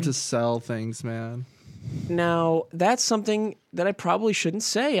 I love to sell things, man. Now, that's something that I probably shouldn't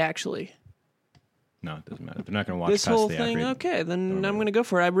say, actually. No, it doesn't matter. They're not going to watch This past whole the thing, ad read. okay, then I'm going to go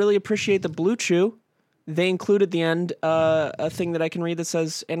for it. I really appreciate the Blue Chew. They include at the end a thing that I can read that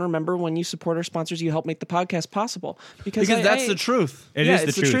says, and remember, when you support our sponsors, you help make the podcast possible. Because That's the truth. It yeah, is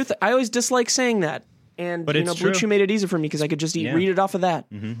it's the truth. I always dislike saying that. And But it's Blue true. Chew made it easy for me because I could just read it off of that.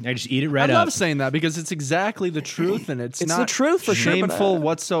 I just eat it right I up. love saying that because it's exactly the truth, and it's not the truth for sure, but, shameful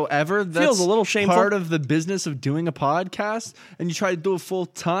whatsoever. That's feels a little shameful. Part of the business of doing a podcast, and you try to do it full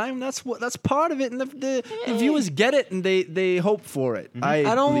time. That's part of it, and the viewers get it, and they hope for it. I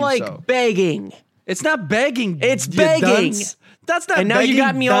don't believe like so. begging. It's not begging. It's you begging. dunce. That's not. And now you begging,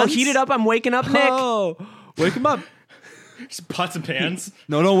 got me all dunce. heated up. I'm waking up, Nick. Oh, wake him up. Just pots and pans.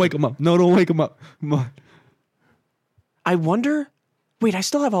 No, don't wake him up. No, don't wake him up. Come on. I wonder. Wait, I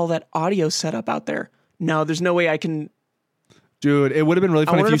still have all that audio set up out there. No, there's no way I can. Dude, it would have been really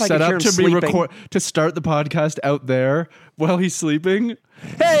funny if wonder you if I set could hear up him to be sleeping. to start the podcast out there while he's sleeping.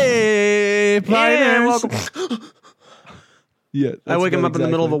 Hey, Yeah, pioneers. welcome. Yeah, I wake him up in the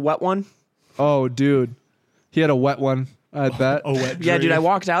middle of a wet one. Oh, dude, he had a wet one. I bet. A wet Yeah, dude, dream. I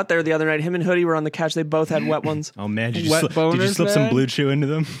walked out there the other night. Him and Hoodie were on the couch. They both had wet ones. Oh man, did you, Wet did you boners, slip some man? Blue Chew into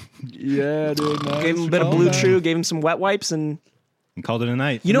them Yeah, dude. Man, Gave him a bit of Blue Chew. Gave him some wet wipes, and and called it a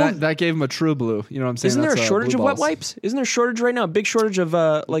night? you know, that gave him a true blue. You know what I'm saying? isn't there a That's, shortage of blue wet balls. wipes? Isn't there a shortage right now? A big shortage of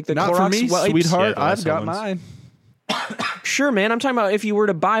like the Not Clorox for me, wipes? sweetheart. Yeah, the I've got ones. mine. Sure, man. I'm talking about if you were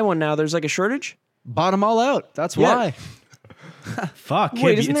to buy one now, there's like a shortage. Bought them all out. That's Yeah. why. Fuck, kid,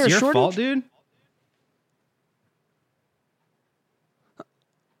 Wait, isn't it's there a your shortage? fault, dude.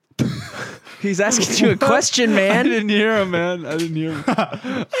 He's asking you a question, I man. didn't hear him, man. I didn't hear him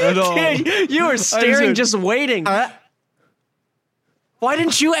at all. Dude, you were staring, said- just waiting. Why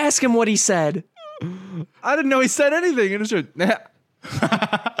didn't you ask him what he said? I didn't know he said anything. It was just,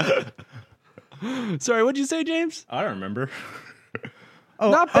 sorry, what'd you say, James? I don't remember.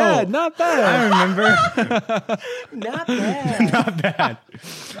 Not bad, not bad. I remember. Not bad. Not bad.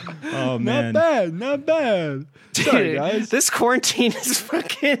 Oh man. Not bad, not bad. Sorry, Dude, guys. this quarantine is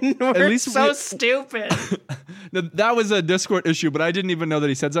fucking. We're least so we- stupid. No, that was a Discord issue, but I didn't even know that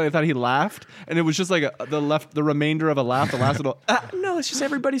he said something. I thought he laughed, and it was just like the remainder of a laugh. The last little. No, it's just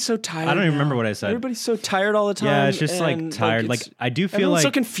everybody's so tired. I don't even now. remember what I said. Everybody's so tired all the time. Yeah, it's just like and, tired. Like, it's- I do feel everyone's like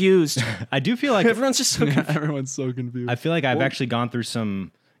so confused. I do feel like Everyone's just so confused. Everyone's so confused. I feel like I've actually gone through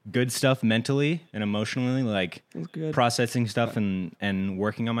some good stuff mentally and emotionally, like good. processing stuff and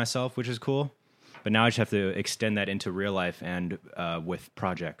working on myself, which is cool. But now I just have to extend that into real life and with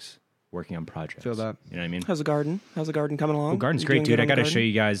projects, working on projects. Feel that. You know what I mean? How's the garden? How's the garden coming along? Garden's You great, doing dude. good I on got to the show garden?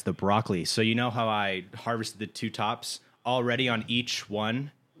 you guys the broccoli. So you know how I harvested the 2 tops already on each one?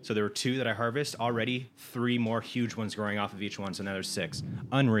 So there were 2 that I harvest already, 3 more huge ones growing off of each one. So now there's 6.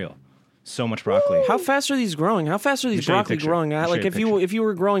 Unreal. So much broccoli. How fast are these growing? How fast are these show you a broccoli picture. growing? I'll show Like you a if you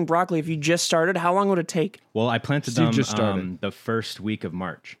were growing broccoli, if you just started, how long would it take? Well, I planted So you them just started. the first week of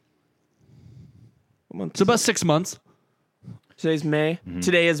March. It's about 6 months. Today's May. Mm-hmm.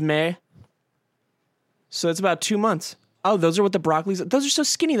 Today is May. So it's about 2 months. Oh, those are what the broccolis. Those are so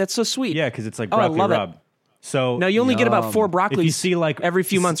skinny. That's so sweet. Yeah, because it's like Oh, I broccoli love it. rub. So Now you only get about 4 broccolis. if you see like every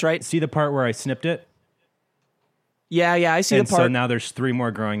few months, right? See the part where I snipped it, Yeah, I see and the part. so now there's 3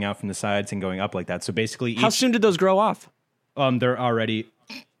 more growing out from the sides and going up like that. So basically, How each soon did those grow off? they're already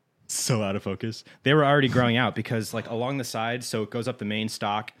so out of focus. They were already growing out because like along the sides, so it goes up the main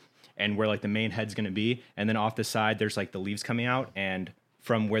stalk and where like the main head's going to be, and then off the side there's like the leaves coming out, and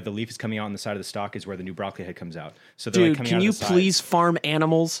from where the leaf is coming out on the side of the stalk is where the new broccoli head comes out. So they're like Dude, coming can out you of the sides. please farm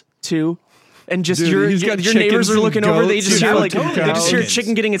animals too? And just Dude, your he's got neighbors chickens are and looking over. They goats just and hear like fucking they just hear a cows.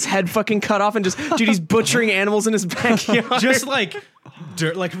 chicken getting its head fucking cut off, and just dude, he's butchering animals in his backyard. Just like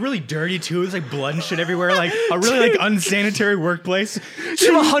like really dirty too. It's like blood and shit everywhere. Like a really like unsanitary workplace.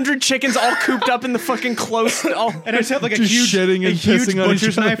 You have 100 chickens all cooped up in the fucking close. All, And I just have like a Just huge, shitting and huge pissing on each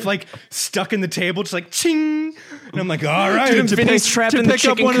butcher's other. knife like stuck in the table, just like ching. And I'm like, all right. Dude, Vinny's trapped in the pick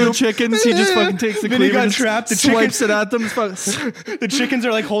up chicken one of the coop. chickens, he just fucking takes the Vinny cleaver got and trapped. The swipes it at them. It's fucking- The chickens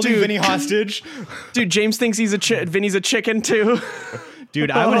are like holding Vinny hostage. Dude, James thinks he's Vinny's a chicken too.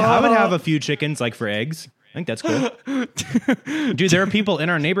 Dude, I would have a few chickens like for eggs. I think that's cool. Dude, there are people in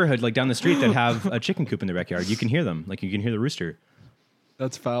our neighborhood, like down the street, that have a chicken coop in their backyard. You can hear them. Like you can hear the rooster.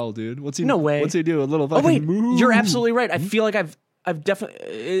 That's foul, dude. What's he? No way. What's he do? A little Oh fucking wait, moo. you're absolutely right. I feel like I've definitely.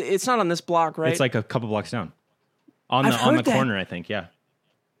 It's not on this block, right? It's like a couple blocks down. On I've the on the heard that. corner, I think. Yeah.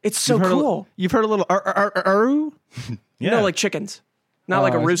 it's so You've heard cool. You've heard a little aroo? Yeah. You know, like chickens, not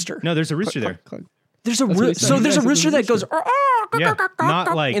like a Oh, I see. rooster. No, there's a rooster there. There's a what he said. so there's a Yeah, rooster there's that a goes Yeah.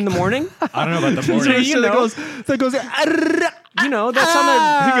 Not like in the morning. I don't know about the So morning. you know, that goes arrrr. you know that's on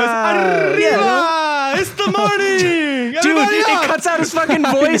the. He goes, "Arriba! It's the morning, Dude, Everybody it up!" cuts out his fucking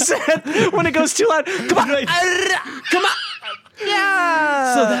voice when it goes too loud. Come on, Right. come on.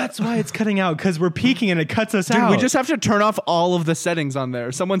 Yeah. So that's why it's cutting out, because we're peaking and it cuts us Dude, out. we just have to turn off all of the settings on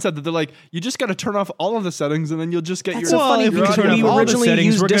there. Someone said that they're like, you just got to turn off all of the settings and then you'll just get That's your. so funny if we because turn when off we all the originally settings,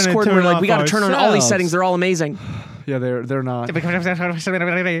 used we're gonna Discord, turn we were like, off we got to turn on all these ourselves. settings. They're all amazing. Yeah, they're not.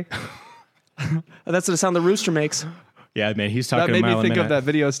 That's the sound the rooster makes. Yeah, man, he's That talking made a me mile a think minute. of that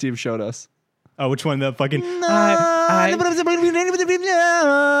video Steve showed us. Oh, which one? The fucking.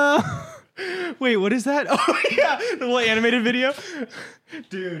 Wait, what is that? Oh yeah, the little animated video,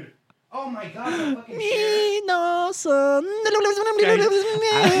 dude. Oh my god, the fucking share.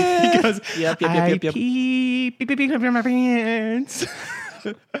 He goes, Yep. I pee my pants.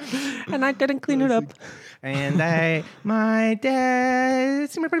 And I didn't clean it up. And my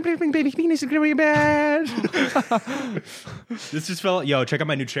dad's baby penis is really bad. This just felt. Yo, check out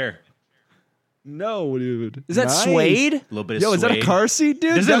my new chair. No, dude. Is that Nice. suede? A little bit of Yo, is that a suede. car seat,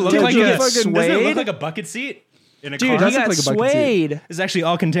 dude? Does it look Dude, like you a get fucking? Does it look suede? like a bucket seat in a Dude, car? he does got look like a bucket seat. suede. It's actually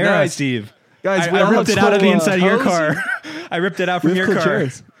Alcantara, Guys, Steve. Guys, I we all ripped have it out of the cool, inside of your cozy- car. I ripped it out We from have your cool car.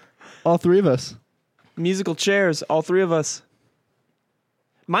 chairs. All three of us. Musical chairs, all three of us.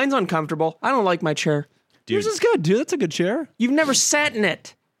 Mine's uncomfortable. I don't like my chair. Dude, Yours is good, dude. That's a good chair. You've never sat in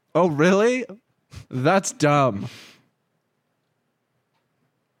it. Oh, really? That's dumb.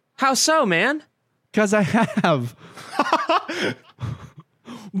 How so, man? Because I have.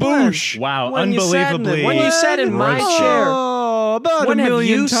 Boosh. wow, When you sat in it- unbelievably. when you sat in my Right. chair. Oh, about When a have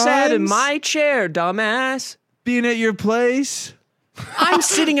million you times. sat in my chair, dumbass? Being at your place. I'm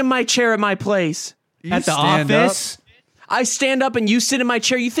sitting in my chair at my place. You At the stand office. up. I stand up and you sit in my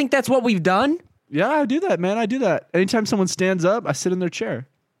chair. You think that's what we've done? Yeah, I do that, man. I do that. Anytime someone stands up, I sit in their chair.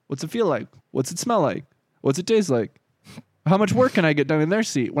 What's it feel like? What's it smell like? What's it taste like? How much work can I get done in their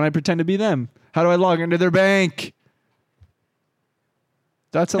seat when I pretend to be them? How do I log into their bank?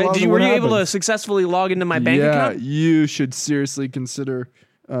 That's a lot of Were what you able to happens. successfully log into my bank account? You should seriously consider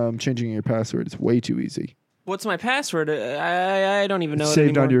changing your password. It's way too easy. What's my password? I don't even know It's it saved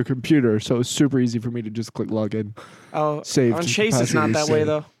anymore. on your computer, so it's super easy for me to just click login. Oh, saved. on Chase, it's not Password is that way saved.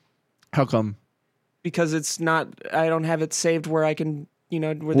 though, How come? because it's not. I don't have it saved where I can,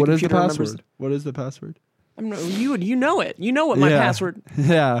 where the What is the computer remembers. password? What is the password? You know it. You know what my Yeah. password.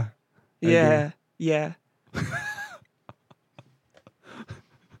 Yeah. Yeah.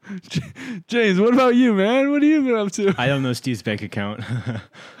 James, what about you, man? What have you been up to? I don't know Steve's bank account.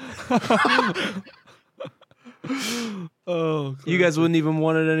 Oh, You guys wouldn't even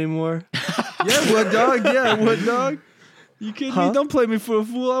want it anymore. yeah, what dog? Yeah, what dog? You kidding Huh? me? Don't play me for a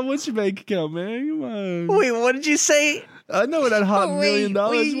fool. What's your bank account, man? Come on. Wait, what did you say? I know what that hot $1 million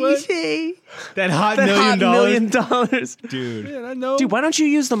was. That hot That $1 hot million. $1 million. Dude. Man, I know. Dude, why don't you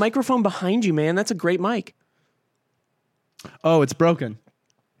use the microphone behind you, man? That's a great mic. Oh, it's broken.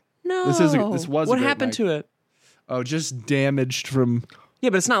 No. This was a What great happened mic. to it? Oh, just damaged from. Yeah,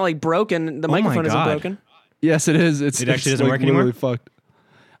 but it's not like broken. The my microphone isn't God. broken. Yes, it is. It actually doesn't work anymore? Fucked.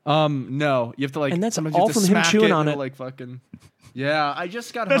 No, you have to like. And that's sometimes you all have to from him smack chewing it on and it. it'll, Like fucking. Yeah, I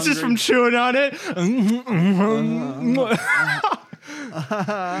just got. That's just from hungry. chewing on it. Yo,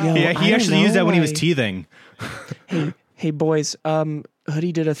 Yeah, I he don't actually used know that when he was why. teething. Hey boys,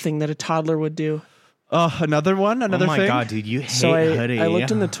 Hoodie did a thing that a toddler would do. Another one. Another Oh my thing. god, dude, you hate So I Hoodie.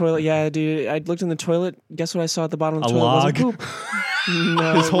 looked in the toilet. Yeah, dude, I looked in the toilet. Guess what I saw at the bottom of the A toilet? log? Wasn't poop.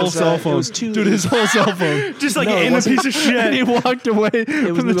 No, His it whole was, cell It phone. was two. Dude, his whole cell phone. just like No, it in a wasn't. piece of And he shit. walked away it was,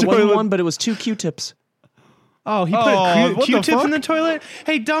 from the it wasn't toilet. one, but it was two Q-tips. Oh, he put Oh, what the Q-tips fuck? in the toilet?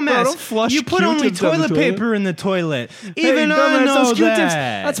 Hey, dumbass. don't flush you put only Q-tips down the toilet toilet. paper in the toilet. Hey, Even I dumbass, know those Q-tips,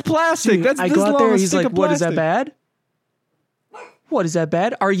 that. That's plastic. Dude, That's I this go out long there. a He's stick like, of "What is that plastic." bad? What is that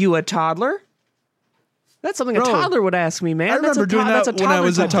bad? Are you a toddler?" That's something Bro, a toddler would ask me, man. I remember doing that's a that when I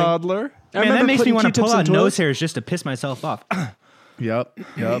was a toddler type thing. toddler. I Man, that remember makes me putting want to Q-tips pull in out toilets. nose hairs just to piss myself off. Yep.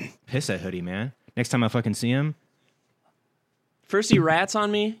 Piss that Hoodie, man. Next time I fucking see him. First he rats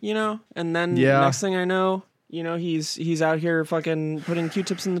on me, and then Yeah. next thing I know, he's out here fucking putting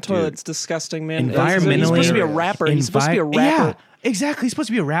Q-tips in the toilet. Dude. It's disgusting, man. Environmentally, He's supposed to be a rapper. He's supposed to be a rapper. Yeah, exactly. He's supposed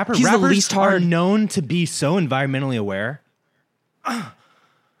to be a rapper. He's the Rappers least are hard. known to be so environmentally aware.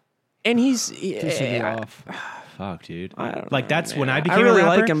 And he's Pissing me off. Fuck, dude. I don't Like know, that's when man. I became I really a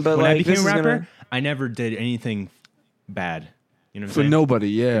rapper. like him, but when I like, became this a is rapper, gonna- I never did anything bad. You know what I'm For saying? nobody,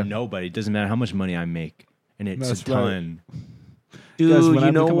 yeah. For nobody. It doesn't matter how much money I make, and it's That's a ton. Dude, Guys, when I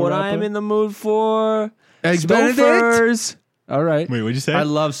you know become a what rapper- I'm in the mood for? Eggs Benedict? Stofers. All right. Wait, what'd you say? I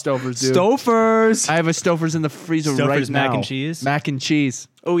love Stouffer's, dude. Stofers. I have a Stouffer's in the freezer right Stouffer's now. mac and cheese? Mac and cheese.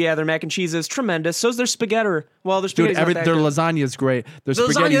 Oh yeah, their mac and cheese is tremendous. So's their spaghetti. Well, their Dude, spaghetti's not that their good. lasagna is great. Their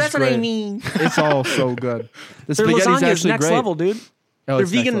The spaghetti lasagna, that's great. what I mean. It's all so good. The Their spaghetti's lasagna is actually next great. level, dude. Oh, Their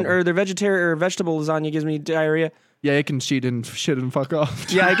it's next vegan level. or their vegetarian or vegetable lasagna gives me diarrhea. Yeah, it can cheat and shit and fuck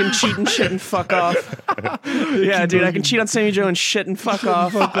off. Yeah, I can cheat and shit and fuck off. Yeah, dude, I can cheat on Sammy Joe and shit and fuck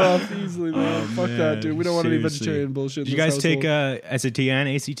off. Fuck off easily, man. Fuck that, dude. We don't want any Seriously. vegetarian bullshit. Did you guys take SAT and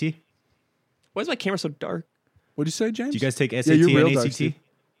ACT? Why is my camera so dark? What do you say, James? Did you guys take SAT you're real and dark, ACT? Steve.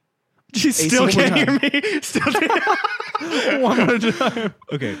 You still ACT can't one hear me. Still can't. One more time.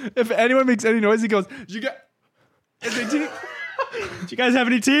 Okay. If anyone makes any noise, he goes, "You got SAT?" Did you guys have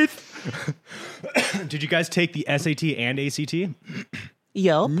any teeth? Did you guys take the SAT and ACT?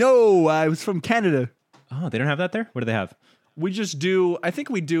 Yep. No, I was from Canada. Oh, they don't have that there? What do they have? We just do. I think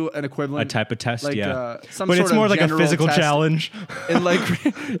we do an A equivalent type of test, like, yeah. some But sort it's of more like a general physical test. challenge. And like,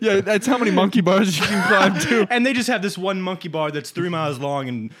 yeah, that's how many monkey bars you can climb to. And they just have this one monkey bar that's 3 miles long,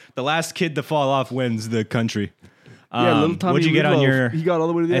 and the last kid to fall off wins the country. Yeah, little Tommy What'd you get on Meatloaf. your He got all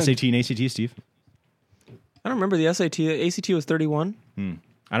the way to the end. SAT and ACT, Steve? I don't remember the SAT. ACT was 31. I don't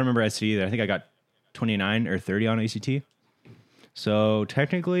remember SAT either. I think I got 29 or 30 on ACT. So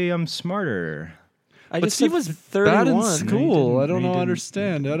technically, I'm smarter. I But just Steve said was 31. bad in No, school. you I don't didn't. know. No, you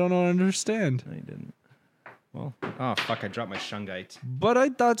Understand. I don't know. Understand. I didn't. Well, oh fuck! I dropped my shungite. But I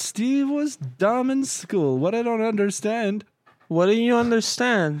thought Steve was dumb in school. What I don't understand. What do you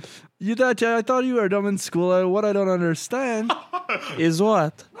understand? You thought I thought you were dumb in school. What I don't understand Is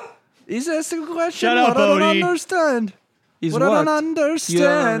what? is asking a question. Shut up, what I don't Odie. understand. Is What what? I don't You don't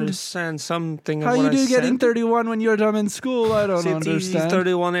understand. understand something of How what you I do getting said? 31 when you're dumb in school? I don't It's easy, understand.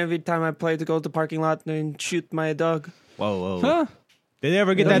 31 every time I play to go to the parking lot and shoot my dog. Whoa, whoa! Huh? Did they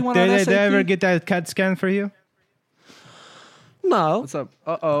ever get that? 31 on Did they ever SAT? get that CAT scan for you? No. What's up?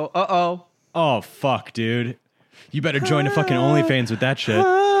 Uh-oh. Oh fuck, dude! You better join the fucking OnlyFans with that shit.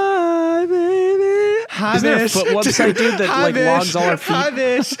 Hi, baby. Hi, Is there a foot website, dude, that like logs all our feet? Hi,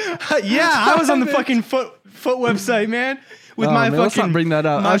 bish. Yeah, I was on the fucking foot website, man. With my man, let's fucking. not bring that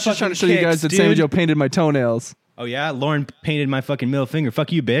up. my I was just trying to show fucking you guys kicks, that Sammy dude. Joe painted my toenails. Oh yeah, Lauren painted my fucking middle finger.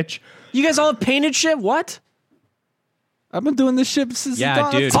 Fuck you, bitch. You guys all have painted shit? What? I've been doing this shit since Yeah, the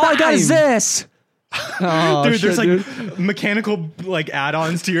dawn of dude. All I got is time. this. Oh, Dude, there's shit, like dude. mechanical like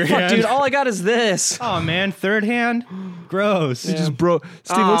add-ons to your Fuck, hand. dude, all I got is this. Oh man, third hand, gross. You just broke.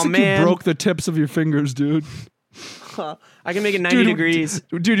 Steve, Aw, looks like man. you broke the tips of your fingers, dude. I can make it 90 Dude, degrees.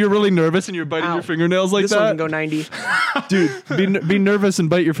 Dude, you're really nervous and you're biting Ow. your fingernails like This one that. can go 90. Dude, be nervous and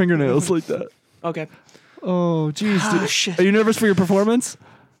bite your fingernails like that. Okay. Oh, jeez. Oh, dude. shit. Are you nervous for your performance?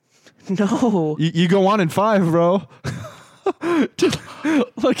 No. You go on in 5, bro. Dude,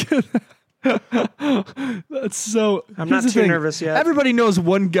 look at that. That's so. I'm here's not the too thing. nervous yet. Everybody knows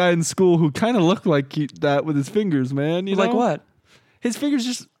one guy in school who kind of looked like that with his fingers, man. You Like know? what? His fingers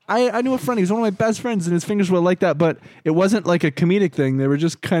just. I knew a friend. He was one of my best friends, and his fingers were like that. But it wasn't like a comedic thing. They were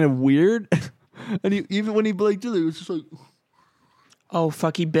just kind of weird. And even when he like did it, it was just like. Oh,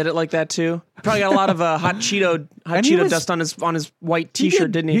 fuck, he bit it like that too. Probably got a lot of hot Cheeto And he was- dust on his white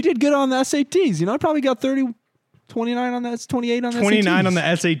t-shirt, didn't he? He did good on the SATs. You know, I probably got 30, 29 on that, 28 on the 29 SATs. on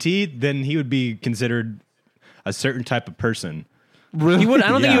the SAT, then he would be considered a certain type of person. Really? He would. I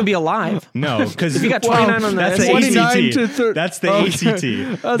don't think Yeah. he would be alive. No, because If you got 29 on the that's the SAT. 29 ACT. to 30. That's the Okay. ACT.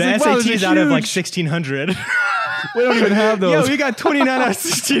 I was The like, wow, SAT those is are out of like huge. 1600. We don't even have those. Yeah, we got 29 out of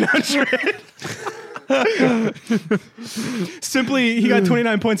 1600. Simply, he got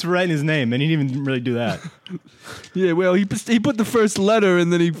 29 points for writing his name, and he didn't even really do that. Yeah, well, he put the first letter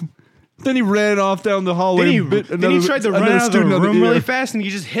and then he ran off down the hallway. Then he, and bit then he tried to another run out of the student on room really ear. fast, and he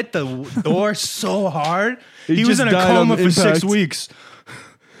just hit the door so hard. He He was just in a died on coma the for 6 impact. weeks.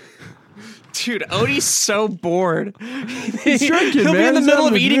 Dude, Odie's so bored. He's drinking, He'll be man. in the He's middle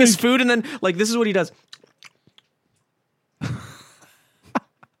of having a eating his drink. food, and then like this is what he does.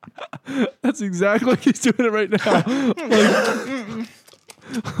 That's exactly like he's doing it right now.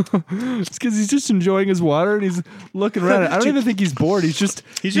 It's because he's just enjoying his water and he's looking around. I don't even think he's bored. He's just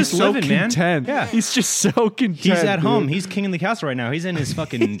just so living, man. content. Yeah. He's just so content. He's at home. dude. He's king of the castle right now. He's in his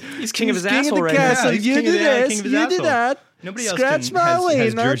fucking. He's king of his King asshole the right now. castle. Yeah, he's You king do of the- king this. of his You do asshole. that. Nobody else Scratch can- my has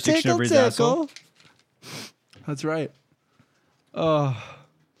wiener, jurisdiction tickle, over his asshole. tickle. That's right. Oh,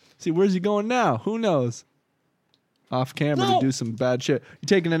 see, where's he going now? Who knows? Off camera to do some bad shit. You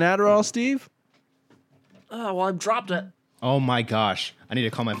taking an Adderall, Steve? Oh, well, I've dropped it. Oh my gosh! I need to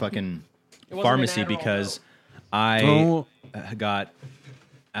call my fucking wasn't pharmacy an Adderall, because I Oh. got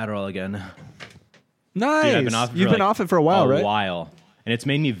Adderall again. Nice. Dude, I've been off. You've been off it for a while, right? A while, and it's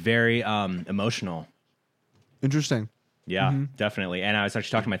made me very emotional. Interesting. Yeah, definitely. And I was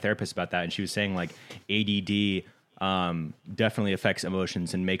actually talking to my therapist about that, and she was saying like ADD definitely affects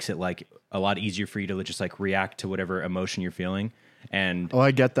emotions and makes it like a lot easier for you to just like react to whatever emotion you're feeling. And Oh,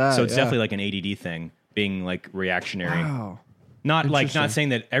 I get that. so it's yeah. definitely like an ADD thing, being like reactionary. Wow. Not like Interesting. not saying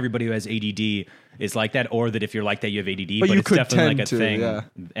that everybody who has ADD is like that, or that if you're like that, you have ADD. But But you it's could definitely like tend a to, thing. yeah.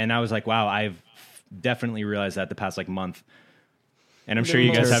 And I was like, wow, I've definitely realized that the past like month. And I'm sure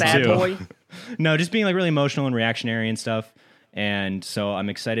Being you a guys little have sad too. boy. No, just being like really emotional and reactionary and stuff. And so I'm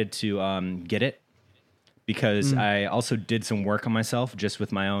excited to get it because I also did some work on myself just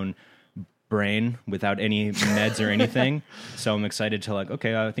with my own brain without any meds or anything. So I'm excited to like,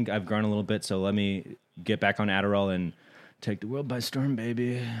 okay, I think I've grown a little bit. So let me get back on Adderall and take the world by storm,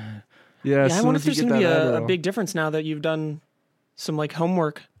 baby. Yeah, Yeah, I wonder if there's going to be a big difference now that you've done some like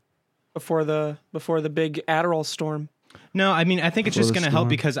homework before the big Adderall storm. No, I mean, I think it's Before just the going to help storm.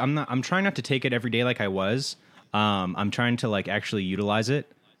 because I'm trying not to take it every day like I was. I'm trying to like actually utilize it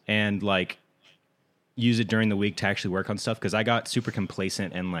and like use it during the week to actually work on stuff because I got super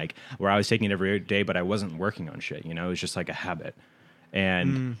complacent and like where I was taking it every day, but I wasn't working on shit. You know, it was just like a habit.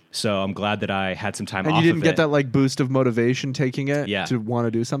 And so I'm glad that I had some time And off you didn't of get it. that like boost of motivation taking it Yeah. to want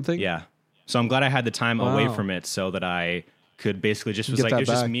to do something? Yeah. So I'm glad I had the time away Wow. from it so that I could basically just was Get like, that it's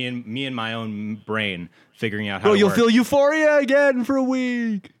just back. me and my own brain figuring out how Oh, to you'll work. feel euphoria again for a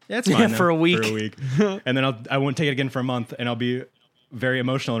week. That's Yeah, fine though, for a week. And then I won't take it again for a month and I'll be very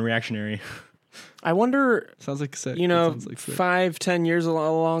emotional and reactionary. I wonder, Sounds like sick. you That know, sounds like sick. 5-10 years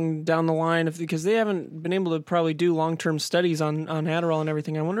along down the line, because they haven't been able to probably do long-term studies on Adderall and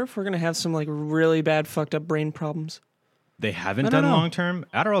everything. I wonder if we're going to have some like really bad fucked up brain problems. They haven't I don't done know. long term.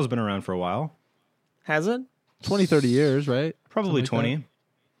 Adderall's been around for a while. Has it? 20, 30 years, right? Probably Something like 20.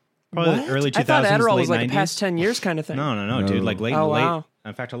 Probably What? early 2000s. I thought Adderall late was like 90s. a past 10 years kind of thing. No, dude. Like late. Oh, late. wow.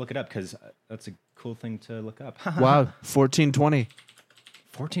 In fact, I'll look it up because that's a cool thing to look up. Wow, 1420.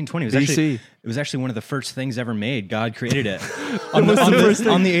 1420 was BC. it was actually one of the first things ever made. God created it. on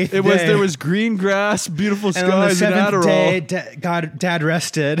the eighth It was day. there was green grass, beautiful And on the skies, and seventh Adderall. day, Dad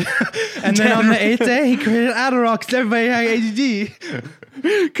rested, and then on the eighth day, he created Adderall because everybody had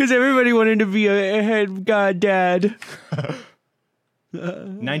ADD. Because everybody wanted to be a head god dad.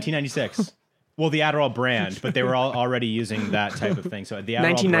 1996. Well, the Adderall brand, but they were all already using that type of thing. So the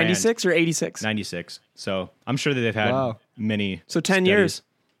Adderall 1996 or 86? brand, 96. So I'm sure that they've had Wow. many. So 10 studies. years.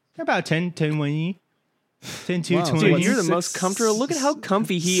 About 10, 20. 10 to Wow. 20. Dude, What, you're the six- most comfortable. Look at how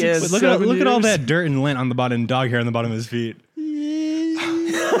comfy he six- is. Look at all that dirt and lint on the bottom, and dog hair on the bottom of his feet.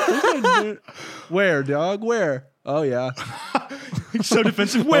 Where, dog? Where? Oh yeah. So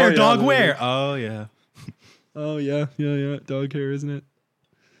defensive. Oh, Where, yeah, dog, look at where? Oh, yeah. Oh yeah. Dog hair, isn't it?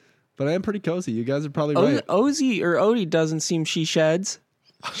 But I am pretty cozy. You guys are probably right. Ozzy or Odie doesn't seem she sheds.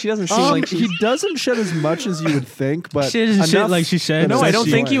 She doesn't seem like He she's... doesn't shed as much as you would think, but She doesn't shit enough like she sheds. that No, it's I don't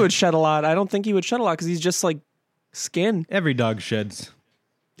think he annoying. would shed a lot. I don't think he would shed a lot because he's just like skin. Every dog sheds.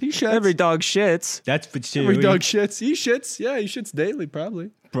 He shits. Every dog shits. That's for sure. Every dog shits. He shits. Yeah, he shits daily, probably.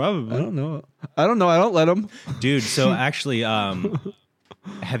 Probably. I don't know. I don't let him. Dude, so actually,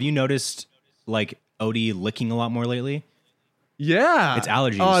 have you noticed like Odie licking a lot more lately? Yeah. It's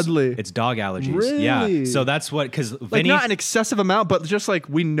allergies. Oddly. It's dog allergies. Really? Yeah. So that's what, because like Vinny, not an excessive amount, but just like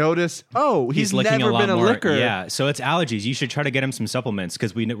we notice, he's licking never a lot been a more. licker. Yeah. So it's allergies. You should try to get him some supplements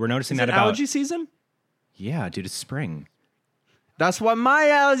because we're noticing Is that it about. allergy season? Yeah, dude, it's spring. That's why my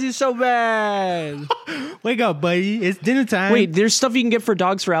allergies so bad. Wake up, buddy. It's dinner time. Wait, there's stuff you can get for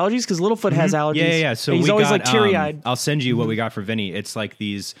dogs for allergies because Littlefoot has allergies. Yeah. So And he's we always got, like teary eyed. I'll send you what we got for Vinny. It's like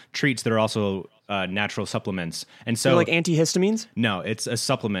these treats that are also natural supplements. And so like antihistamines. no, it's a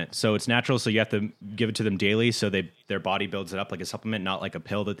supplement. So it's natural. So you have to give it to them daily. So their body builds it up like a supplement, not like a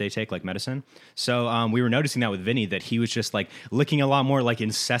pill that they take like medicine. So we were noticing that with Vinny, that he was just like licking a lot more, like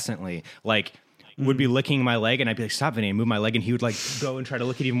incessantly, like would be licking my leg and I'd be like, stop, Vinny, and move my leg. And he would like go and try to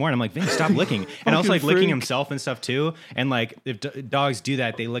lick it even more. And I'm like, Vinny, stop licking. And also like licking freak. himself and stuff too. And like if dogs do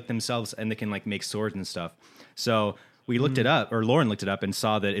that, they lick themselves and they can like make sores and stuff. So we looked it up, or Lauren looked it up and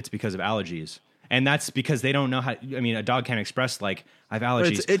saw that it's because of allergies. And that's because they don't know how. I mean, a dog can't express like I have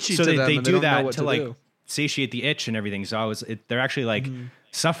allergies, it's itchy so to they them and they do don't know that what to to like do. satiate the itch and everything. So they're actually like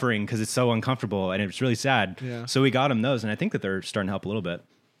suffering because it's so uncomfortable and it's really sad. Yeah. So we got them those, and I think that they're starting to help a little bit.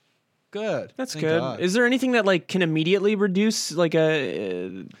 Good. That's Thank good. God. Is there anything that like can immediately reduce like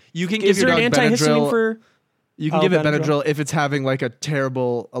a? You can give Is your there an dog antihistamine Benadryl. for? You can Oh, give it Benadryl. Benadryl if it's having like a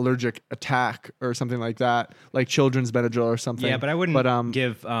terrible allergic attack or something like that, like children's Benadryl or something. Yeah, but I wouldn't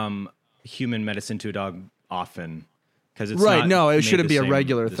give. give human medicine to a dog often because it's Right, not no, it made shouldn't the be a same-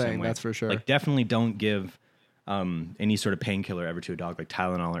 regular the same thing, way. that's for sure. Like definitely don't give any sort of painkiller ever to a dog, like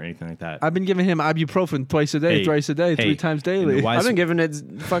Tylenol or anything like that. I've been giving him ibuprofen twice a day, Hey, thrice a day, hey, 3 times and daily. the wise- I've been giving it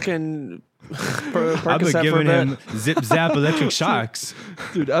fucking. I've Percocet been for a giving bit. him zip zap electric shocks.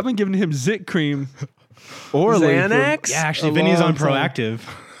 Dude, I've been giving him Zit cream. Or Xanax? Yeah, actually, A Vinny's on long time. Proactive.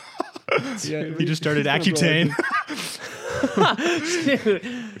 Yeah, He just started he's been Accutane.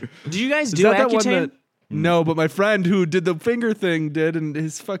 Do you guys do Is that one Accutane? that? No, but my friend who did the finger thing did, and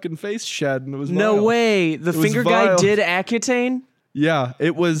his fucking face shed, and it was No vile. way. The was finger guy vile. did Accutane? Yeah,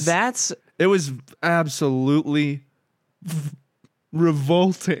 it was. That's It was absolutely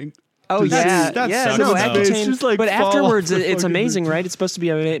revolting. oh That's- yeah, that yeah. sucks, No though. Accutane, It's just, like, but fall afterwards off the it's fucking amazing, thing. right? It's supposed to be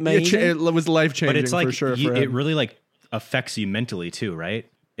It amazing. was life changing, But it's like for sure. For it him. really like affects you mentally too, right?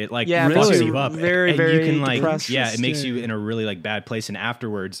 It like Yeah, it makes fucks you you up. very, and very you can like depressed. yeah, it makes you in a really like bad place. And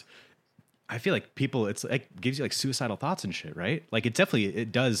afterwards, I feel like people, it's like gives you like suicidal thoughts and shit, right? Like it definitely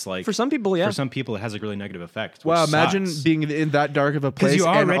it does like For some people, yeah. For some people, it has a really negative effect. Wow, which imagine sucks. being in that dark of a place, Because you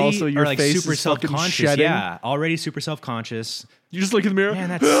already and also your are like face super is fucking self-conscious. shedding. Yeah, already super self-conscious. You just look in the mirror. Man,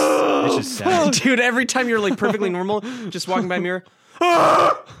 that's just sad. Dude, every time you're like perfectly normal, just walking by a mirror. You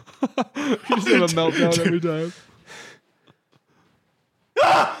just have a meltdown every time.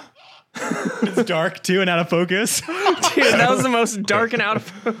 It's dark too and out of focus. Dude, that was the most dark and out of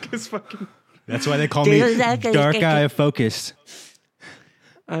focus fucking. That's why they call me Dark Eye Focused.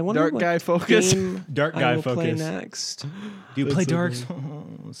 I wonder Dark what guy focus. game Dark I guy will play focus. next. Do you play Dark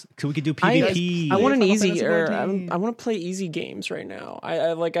Souls? So we could do PvP. I want an Final easy. Fantasy Or 14. I want to play easy games right now. I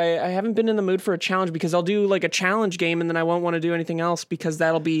haven't been in the mood for a challenge because I'll do like a challenge game and then I won't want to do anything else because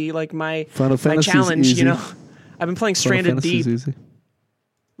that'll be like my Final Fantasy's challenge. easy. You know, I've been playing Stranded Deep. Easy.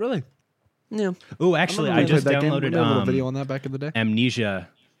 Really? Yeah. Oh, actually, I just downloaded a little video on that back in the day. Amnesia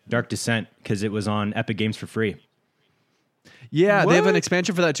Dark Descent because it was on Epic Games for free. Yeah, they have What? an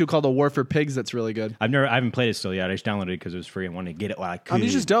expansion for that too called A War for Pigs. That's really good. I haven't played it still yet. I just downloaded it because it was free and wanted to get it while I could.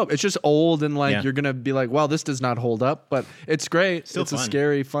 Amnesia's dope. It's just old and like Yeah. you're gonna be like, well, this does not hold up, but it's great. Still it's a fun.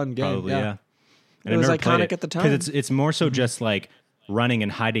 scary, fun game. Probably, yeah. And It was I've never played iconic at the time. because it's more so just like running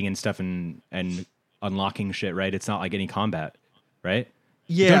and hiding and stuff and unlocking shit. Right? It's not like any combat, right?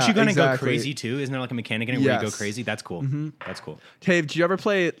 Yeah, Don't you gonna go exactly. crazy too? Isn't there like a mechanic in it where you go Yes. crazy? That's cool. That's cool. Hey, did you ever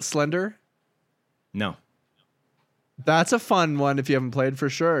play Slender? No. That's a fun one if you haven't played for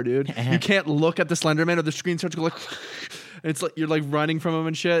sure, dude. You can't look at the Slender Man or the screen starts to go like it's like you're like running from him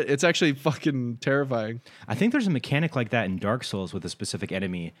and shit. It's actually fucking terrifying. I think there's a mechanic like that in Dark Souls with a specific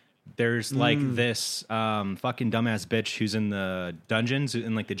enemy. There's like this fucking dumbass bitch who's in the dungeons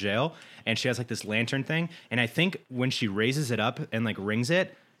in like the jail, and she has like this lantern thing. And I think when she raises it up and like rings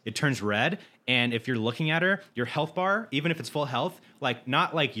it, it turns red. And if you're looking at her, your health bar, even if it's full health, like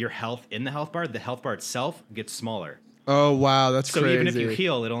not like your health in the health bar itself gets smaller. Oh wow, that's So crazy. even if you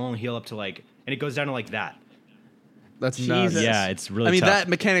heal, it'll only heal up to like, and it goes down to like that. That's Jesus. nuts. Yeah, it's really I mean, tough. that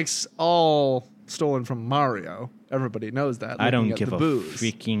mechanic's all stolen from Mario. Everybody knows that. I don't Looking at give the a booze.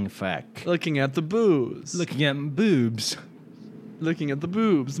 freaking fuck. Looking at the booze. Looking at boobs. Looking at the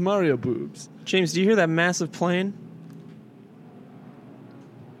boobs. Mario boobs. James, do you hear that massive plane?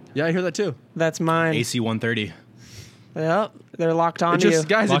 Yeah, I hear that too. That's mine. AC 130. Yep, they're locked onto It just, you.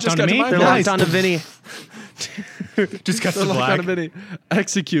 guys, Locked it just onto got to me? my They're place. locked onto Vinny. Just got They're the locked black. onto Vinny.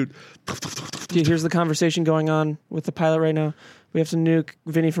 Execute. Dude, here's the conversation going on with the pilot right now. We have to nuke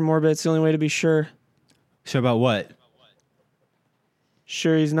Vinny from orbit. It's the only way to be sure. Sure about what?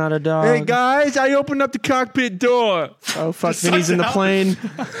 Sure he's not a dog. Hey guys, I opened up the cockpit door. Oh, fuck, Vinny's in the plane.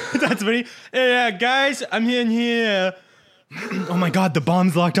 That's what he. Yeah, guys, I'm in here. Oh my god, the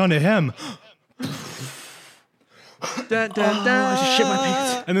bomb's locked onto him. Dun, dun, dun. I just shit my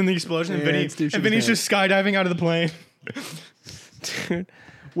pants. And then the explosion, and, Yeah, Vinny, Steve and Vinny's should just skydiving out of the plane. Dude,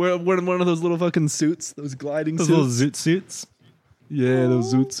 We're in one of those little fucking suits, those gliding Those suits. little zoot suits. Yeah,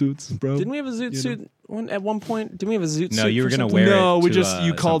 those zoot suits, bro. didn't we have a zoot suit at one point? Didn't we have a zoot suit? No, you were for gonna something? wear No, it we to, just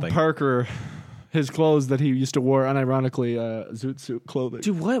you called something. Parker his clothes that he used to wear unironically zoot suit clothing.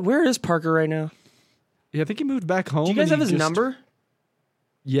 Dude, what? Where is Parker right now? Yeah, I think he moved back home. Do you guys and have he his just- number?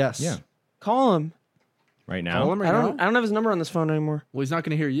 Yes. Yeah. Call him. Right now. Call him right I now. don't have his number on this phone anymore. Well, he's not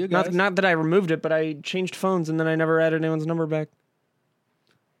going to hear you guys. Not that I removed it, but I changed phones and then I never added anyone's number back.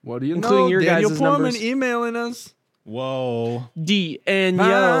 What do you Including know? your Daniel guys' Portman numbers. emailing us. Whoa. D and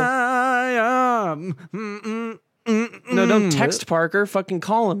yo. No, don't text Parker. Fucking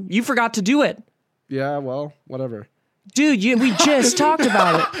call him. You forgot to do it. Yeah, well, whatever. Dude, we just talked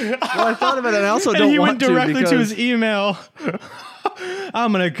about it. Well, I thought about it. And I also And don't he want went directly to because his email.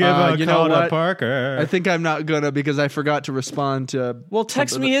 I'm gonna give a you know call to what? Parker. I think I'm not gonna because I forgot to respond to. Well,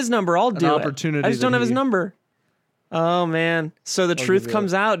 text something me his number. I'll do it. opportunity I just don't that have his he- number. Oh man. So the truth give you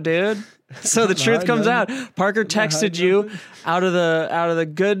comes out, dude. So the truth comes out. Parker texted you out of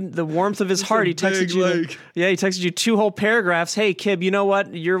the warmth of his heart. He texted you. He texted you 2 whole paragraphs. Hey, Kib, you know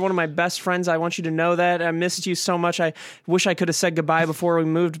what? You're one of my best friends. I want you to know that. I missed you so much. I wish I could have said goodbye before I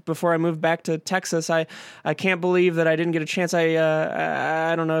moved back to Texas. I can't believe that I didn't get a chance.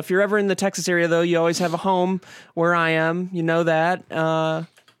 I don't know. If you're ever in the Texas area though, you always have a home where I am. You know that.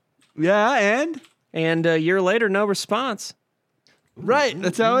 Yeah, And a year later, no response. right.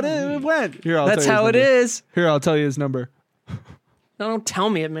 That's how it went. Here, That's how it is. Here, I'll tell you his number. No, don't tell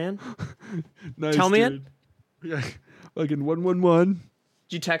me it, man. Nice, Tell me dude. Yeah, fucking 111. Did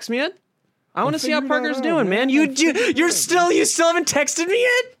you text me it? I want to see how figure it Parker's out, doing, man. You still haven't texted me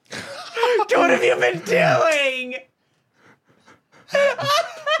yet? What have you been doing?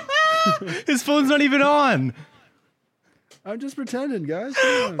 His phone's not even on. I'm just pretending, guys.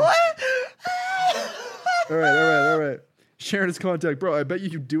 Come on. All right. Sharing his contact. Bro, I bet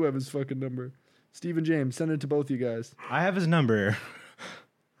you do have his fucking number. Stephen James, send it to both you guys. I have his number.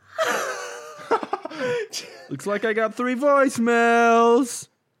 Looks like I got 3 voicemails.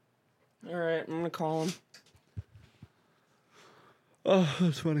 All right, I'm gonna call him. Oh,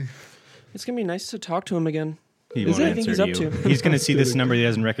 that's funny. It's gonna be nice to talk to him again. He Is won't it? I think answer he's up you. to. He's going to see this number he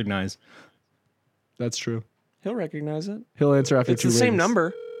doesn't recognize. That's true. He'll recognize it. He'll answer after It's 2 the rings. same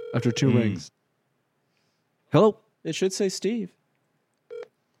number. After 2 rings. Hello? It should say Steve.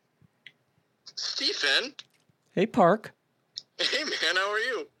 Stephen? Hey, Park. Hey, man, how are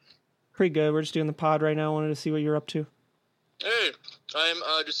you? Pretty good. We're just doing the pod right now. I wanted to see what you're up to. Hey,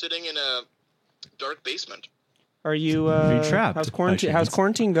 I'm just sitting in a dark basement. Are you trapped, How's by quarantine? chance? How's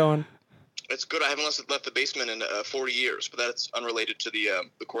quarantine going? It's good. I haven't left the basement in 40 years, but that's unrelated to the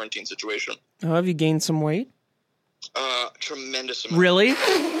quarantine situation. Oh, have you gained some weight? Tremendous amount. Really?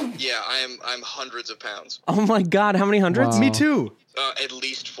 Yeah, I'm hundreds of pounds. Oh my God! How many hundreds? Wow. Me too. At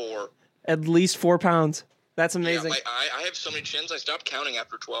least 4. At least 4 pounds. That's Yeah, amazing. I have so many chins. I stopped counting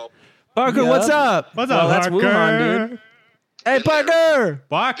after 12. Parker, Yeah. what's up? What's Well, up, that's Parker? Wuhan, dude. Hey, Parker!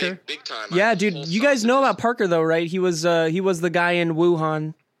 Parker. Big time. Yeah, I'm dude. full You guys know sausages. about Parker though, right? He was the guy in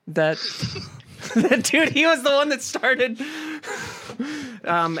Wuhan that. That dude, he was the one that started.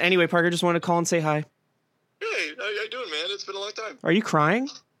 Anyway, Parker, just wanted to call and say hi. Hey, how you doing, man? It's been a long time. Are you crying?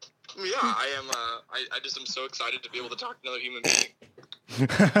 Yeah, I am. I just am so excited to be able to talk to another human being.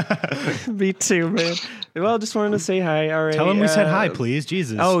 Me too, man. Well, just wanted to say hi. All right. Tell him we said hi, please.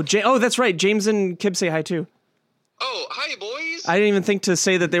 Jesus. Oh, that's right. James and Kib say hi too. Oh, hi, boys. I didn't even think to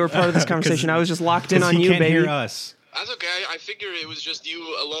say that they were part of this conversation. I was just locked in on he you, can't baby. hear us. That's okay. I figured it was just you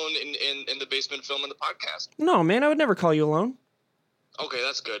alone in the basement filming the podcast. No, man, I would never call you alone. Okay,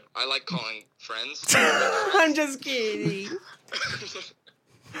 that's good. I like calling friends. I'm just kidding.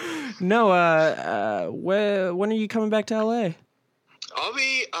 No, when are you coming back to LA? I'll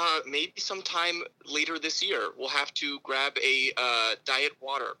be maybe sometime later this year. We'll have to grab a diet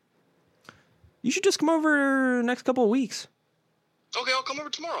water. You should just come over next couple of weeks. Okay, I'll come over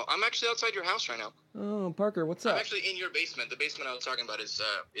tomorrow. I'm actually outside your house right now. Oh, Parker, what's I'm up? actually in your basement. The basement I was talking about is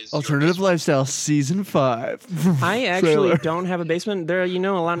your Alternative basement. Lifestyle Season 5. I actually Trailer. don't have a basement. There,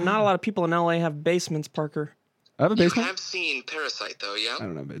 not a lot of people in LA have basements, Parker. I have a You basement? have seen Parasite, though, yeah? I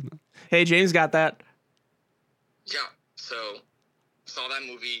don't have a basement. Hey, James got that. Yeah. So, saw that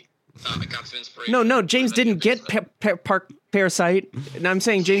movie. I got some inspiration. No, James for that didn't get basement. Parasite. And I'm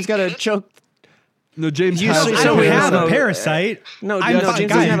saying James got a choke. No, James You has say I so don't we have have a a- parasite. No, I'm no, fine,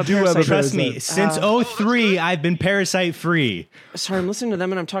 James guys, doesn't have a you do have a parasite. Trust me, parasite. since 03, I've been parasite free. Sorry, I'm listening to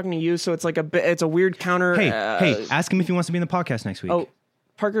them and I'm talking to you, so it's like it's a weird counter. Hey, ask him if he wants to be in the podcast next week. Oh,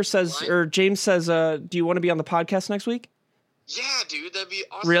 Parker says, or James says, do you want to be on the podcast next week? Yeah, dude, that'd be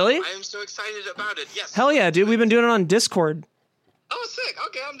awesome. Really? I am so excited about it. Yes. Hell yeah, dude. We've been doing it on Discord. Oh, sick.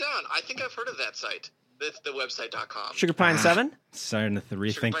 Okay, I'm down. I think I've heard of that site. That's the website.com. Sugar Pine 7? Starting to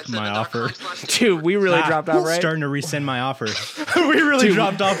rethink my offer. Dude, we really dropped out, right? Starting to resend my offer. We really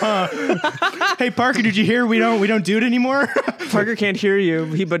dropped off, huh? Hey, Parker, did you hear we don't do it anymore? Parker can't hear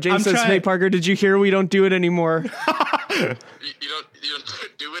you, but James I'm says, trying- hey, Parker, did you hear we don't do it anymore? You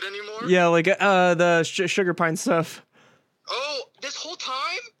don't do it anymore? Yeah, like the Sugar Pine stuff. Oh, this whole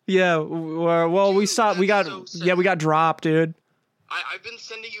time? Yeah, well, we stopped. We got, That's so sad. we got dropped, dude. I've been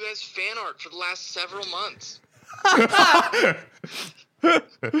sending you guys fan art for the last several months.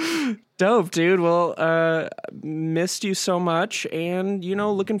 Dope, dude. Well, missed you so much, and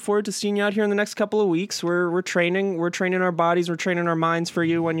looking forward to seeing you out here in the next couple of weeks. We're training our bodies, we're training our minds for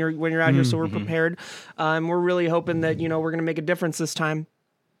you when you're out here, so we're prepared. And we're really hoping that we're gonna make a difference this time.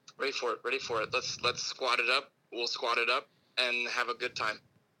 Ready for it. Let's squat it up. We'll squat it up and have a good time.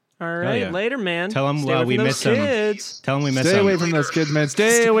 All right, yeah. later, man. Tell 'em, Stay away we from miss those 'em. kids. Tell him we miss Stay him. away from those kids, man.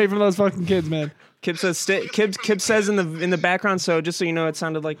 Stay away from those fucking kids, man. Kib says, Kib says in the background. So just so you know, it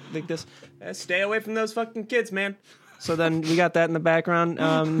sounded like this. Stay away from those fucking kids, man. So then we got that in the background.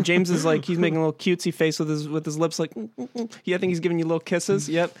 James is like, he's making a little cutesy face with his lips, like, yeah, I think he's giving you little kisses.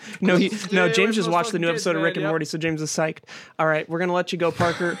 Yep. No, James just watched the new episode of Rick and Morty, so James is psyched. All right, we're gonna let you go,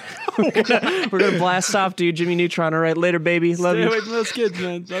 Parker. we're gonna blast off, dude. Jimmy Neutron. All right, later, baby. Love Stay you. away from those kids,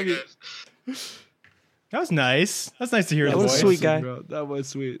 man. Love you. That was nice. That's nice to hear That the was voice. sweet guy. Bro, that was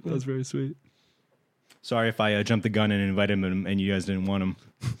sweet. That was very sweet. Sorry if I jumped the gun and invited him and you guys didn't want him.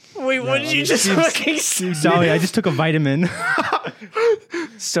 Wait, what did you just fucking say? Sorry, I just took a vitamin.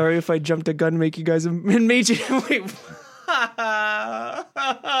 Sorry if I jumped a gun and make you guys and made you wait.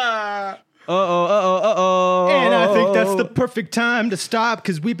 And I think that's the perfect time to stop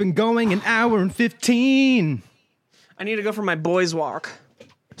because we've been going an hour and 15. I need to go for my boys walk.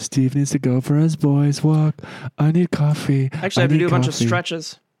 Steve needs to go for his boys' walk. I need coffee. Actually, I have to do a bunch of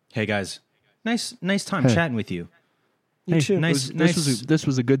stretches. Hey guys, nice time chatting with you. You too. Nice. This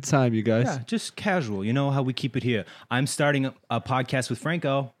was a good time, you guys. Yeah, just casual. You know how we keep it here. I'm starting a podcast with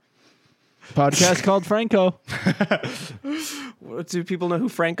Franco. Podcast called Franco. Do people know who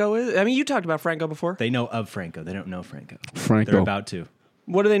Franco is? I mean, you talked about Franco before. They know of Franco. They don't know Franco. Franco. They're about to.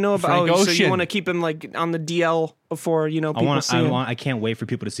 What do they know about? Frank Oh, so you Ocean. want to keep him like on the DL before people see him? I can't wait for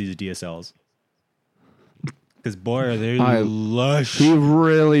people to see the DSLs. Because boy, are they I- lush. He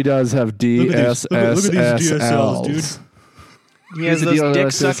really does have DSSLs. Look at these DSLs, dude. He has Here's the those deal, dick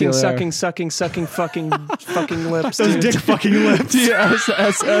that's the sucking, CLR. fucking lips. Those dude. dick fucking lips.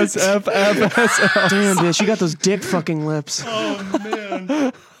 DSSFFSL. Damn, bitch, you got those dick fucking lips. Oh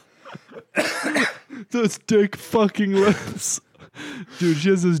man. Those dick fucking lips. Dude, she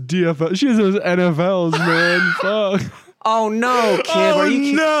has those DFL. She has those NFLs, man. Fuck. Oh no, kid, are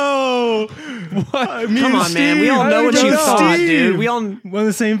you? no. Come on, man. We all know what you thought, dude. We all. We're on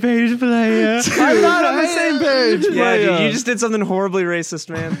the same page, player. I'm not on the same page. Yeah, playa. dude, you just did something horribly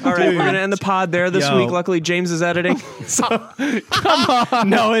racist, man. All right, we're gonna end the pod there this Yo. week. Luckily, James is editing. So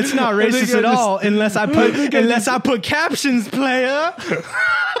No, it's not racist at all unless I put captions, player.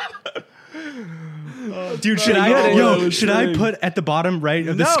 Dude, should I put at the bottom right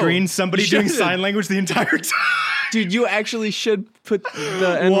of the No, screen somebody you doing shouldn't. sign language the entire time? dude, you actually should put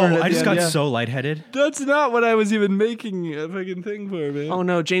the N word. Whoa, I just got so lightheaded. That's not what I was even making a fucking thing for, man. Oh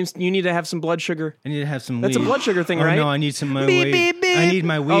no, James, you need to have some blood sugar. I need to have some That's weed. a blood sugar thing, Oh, right? no, I need some my Beep, weed. beep, beep. I need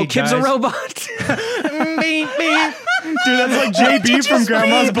my weed, Oh, Kib's guys. a robot. Beep, beep. Dude, that's like JB from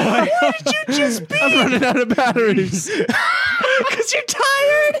Grandma's Boy. Why did you just beep? I'm running out of batteries. Because you're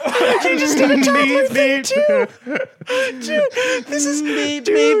tired. You just did a toddler thing too. Dude, this is dude.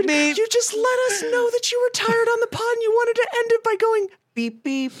 You just let us know that you were tired on the pod, and you wanted to end it by going beep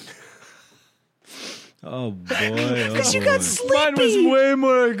beep. Oh boy. Because you got sleepy. Mine was way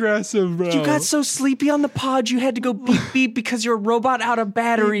more aggressive, bro. You got so sleepy on the pod, you had to go beep beep because you're a robot out of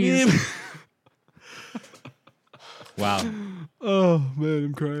batteries. Wow. Oh, man,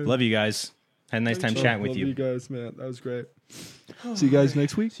 I'm crying. Love you guys. Had a nice time chatting with Love you. you guys, man. That was great. See you guys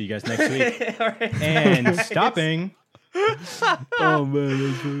next week. See you guys next week. And stopping. Oh, man. That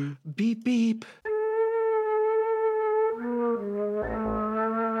was funny. Beep beep.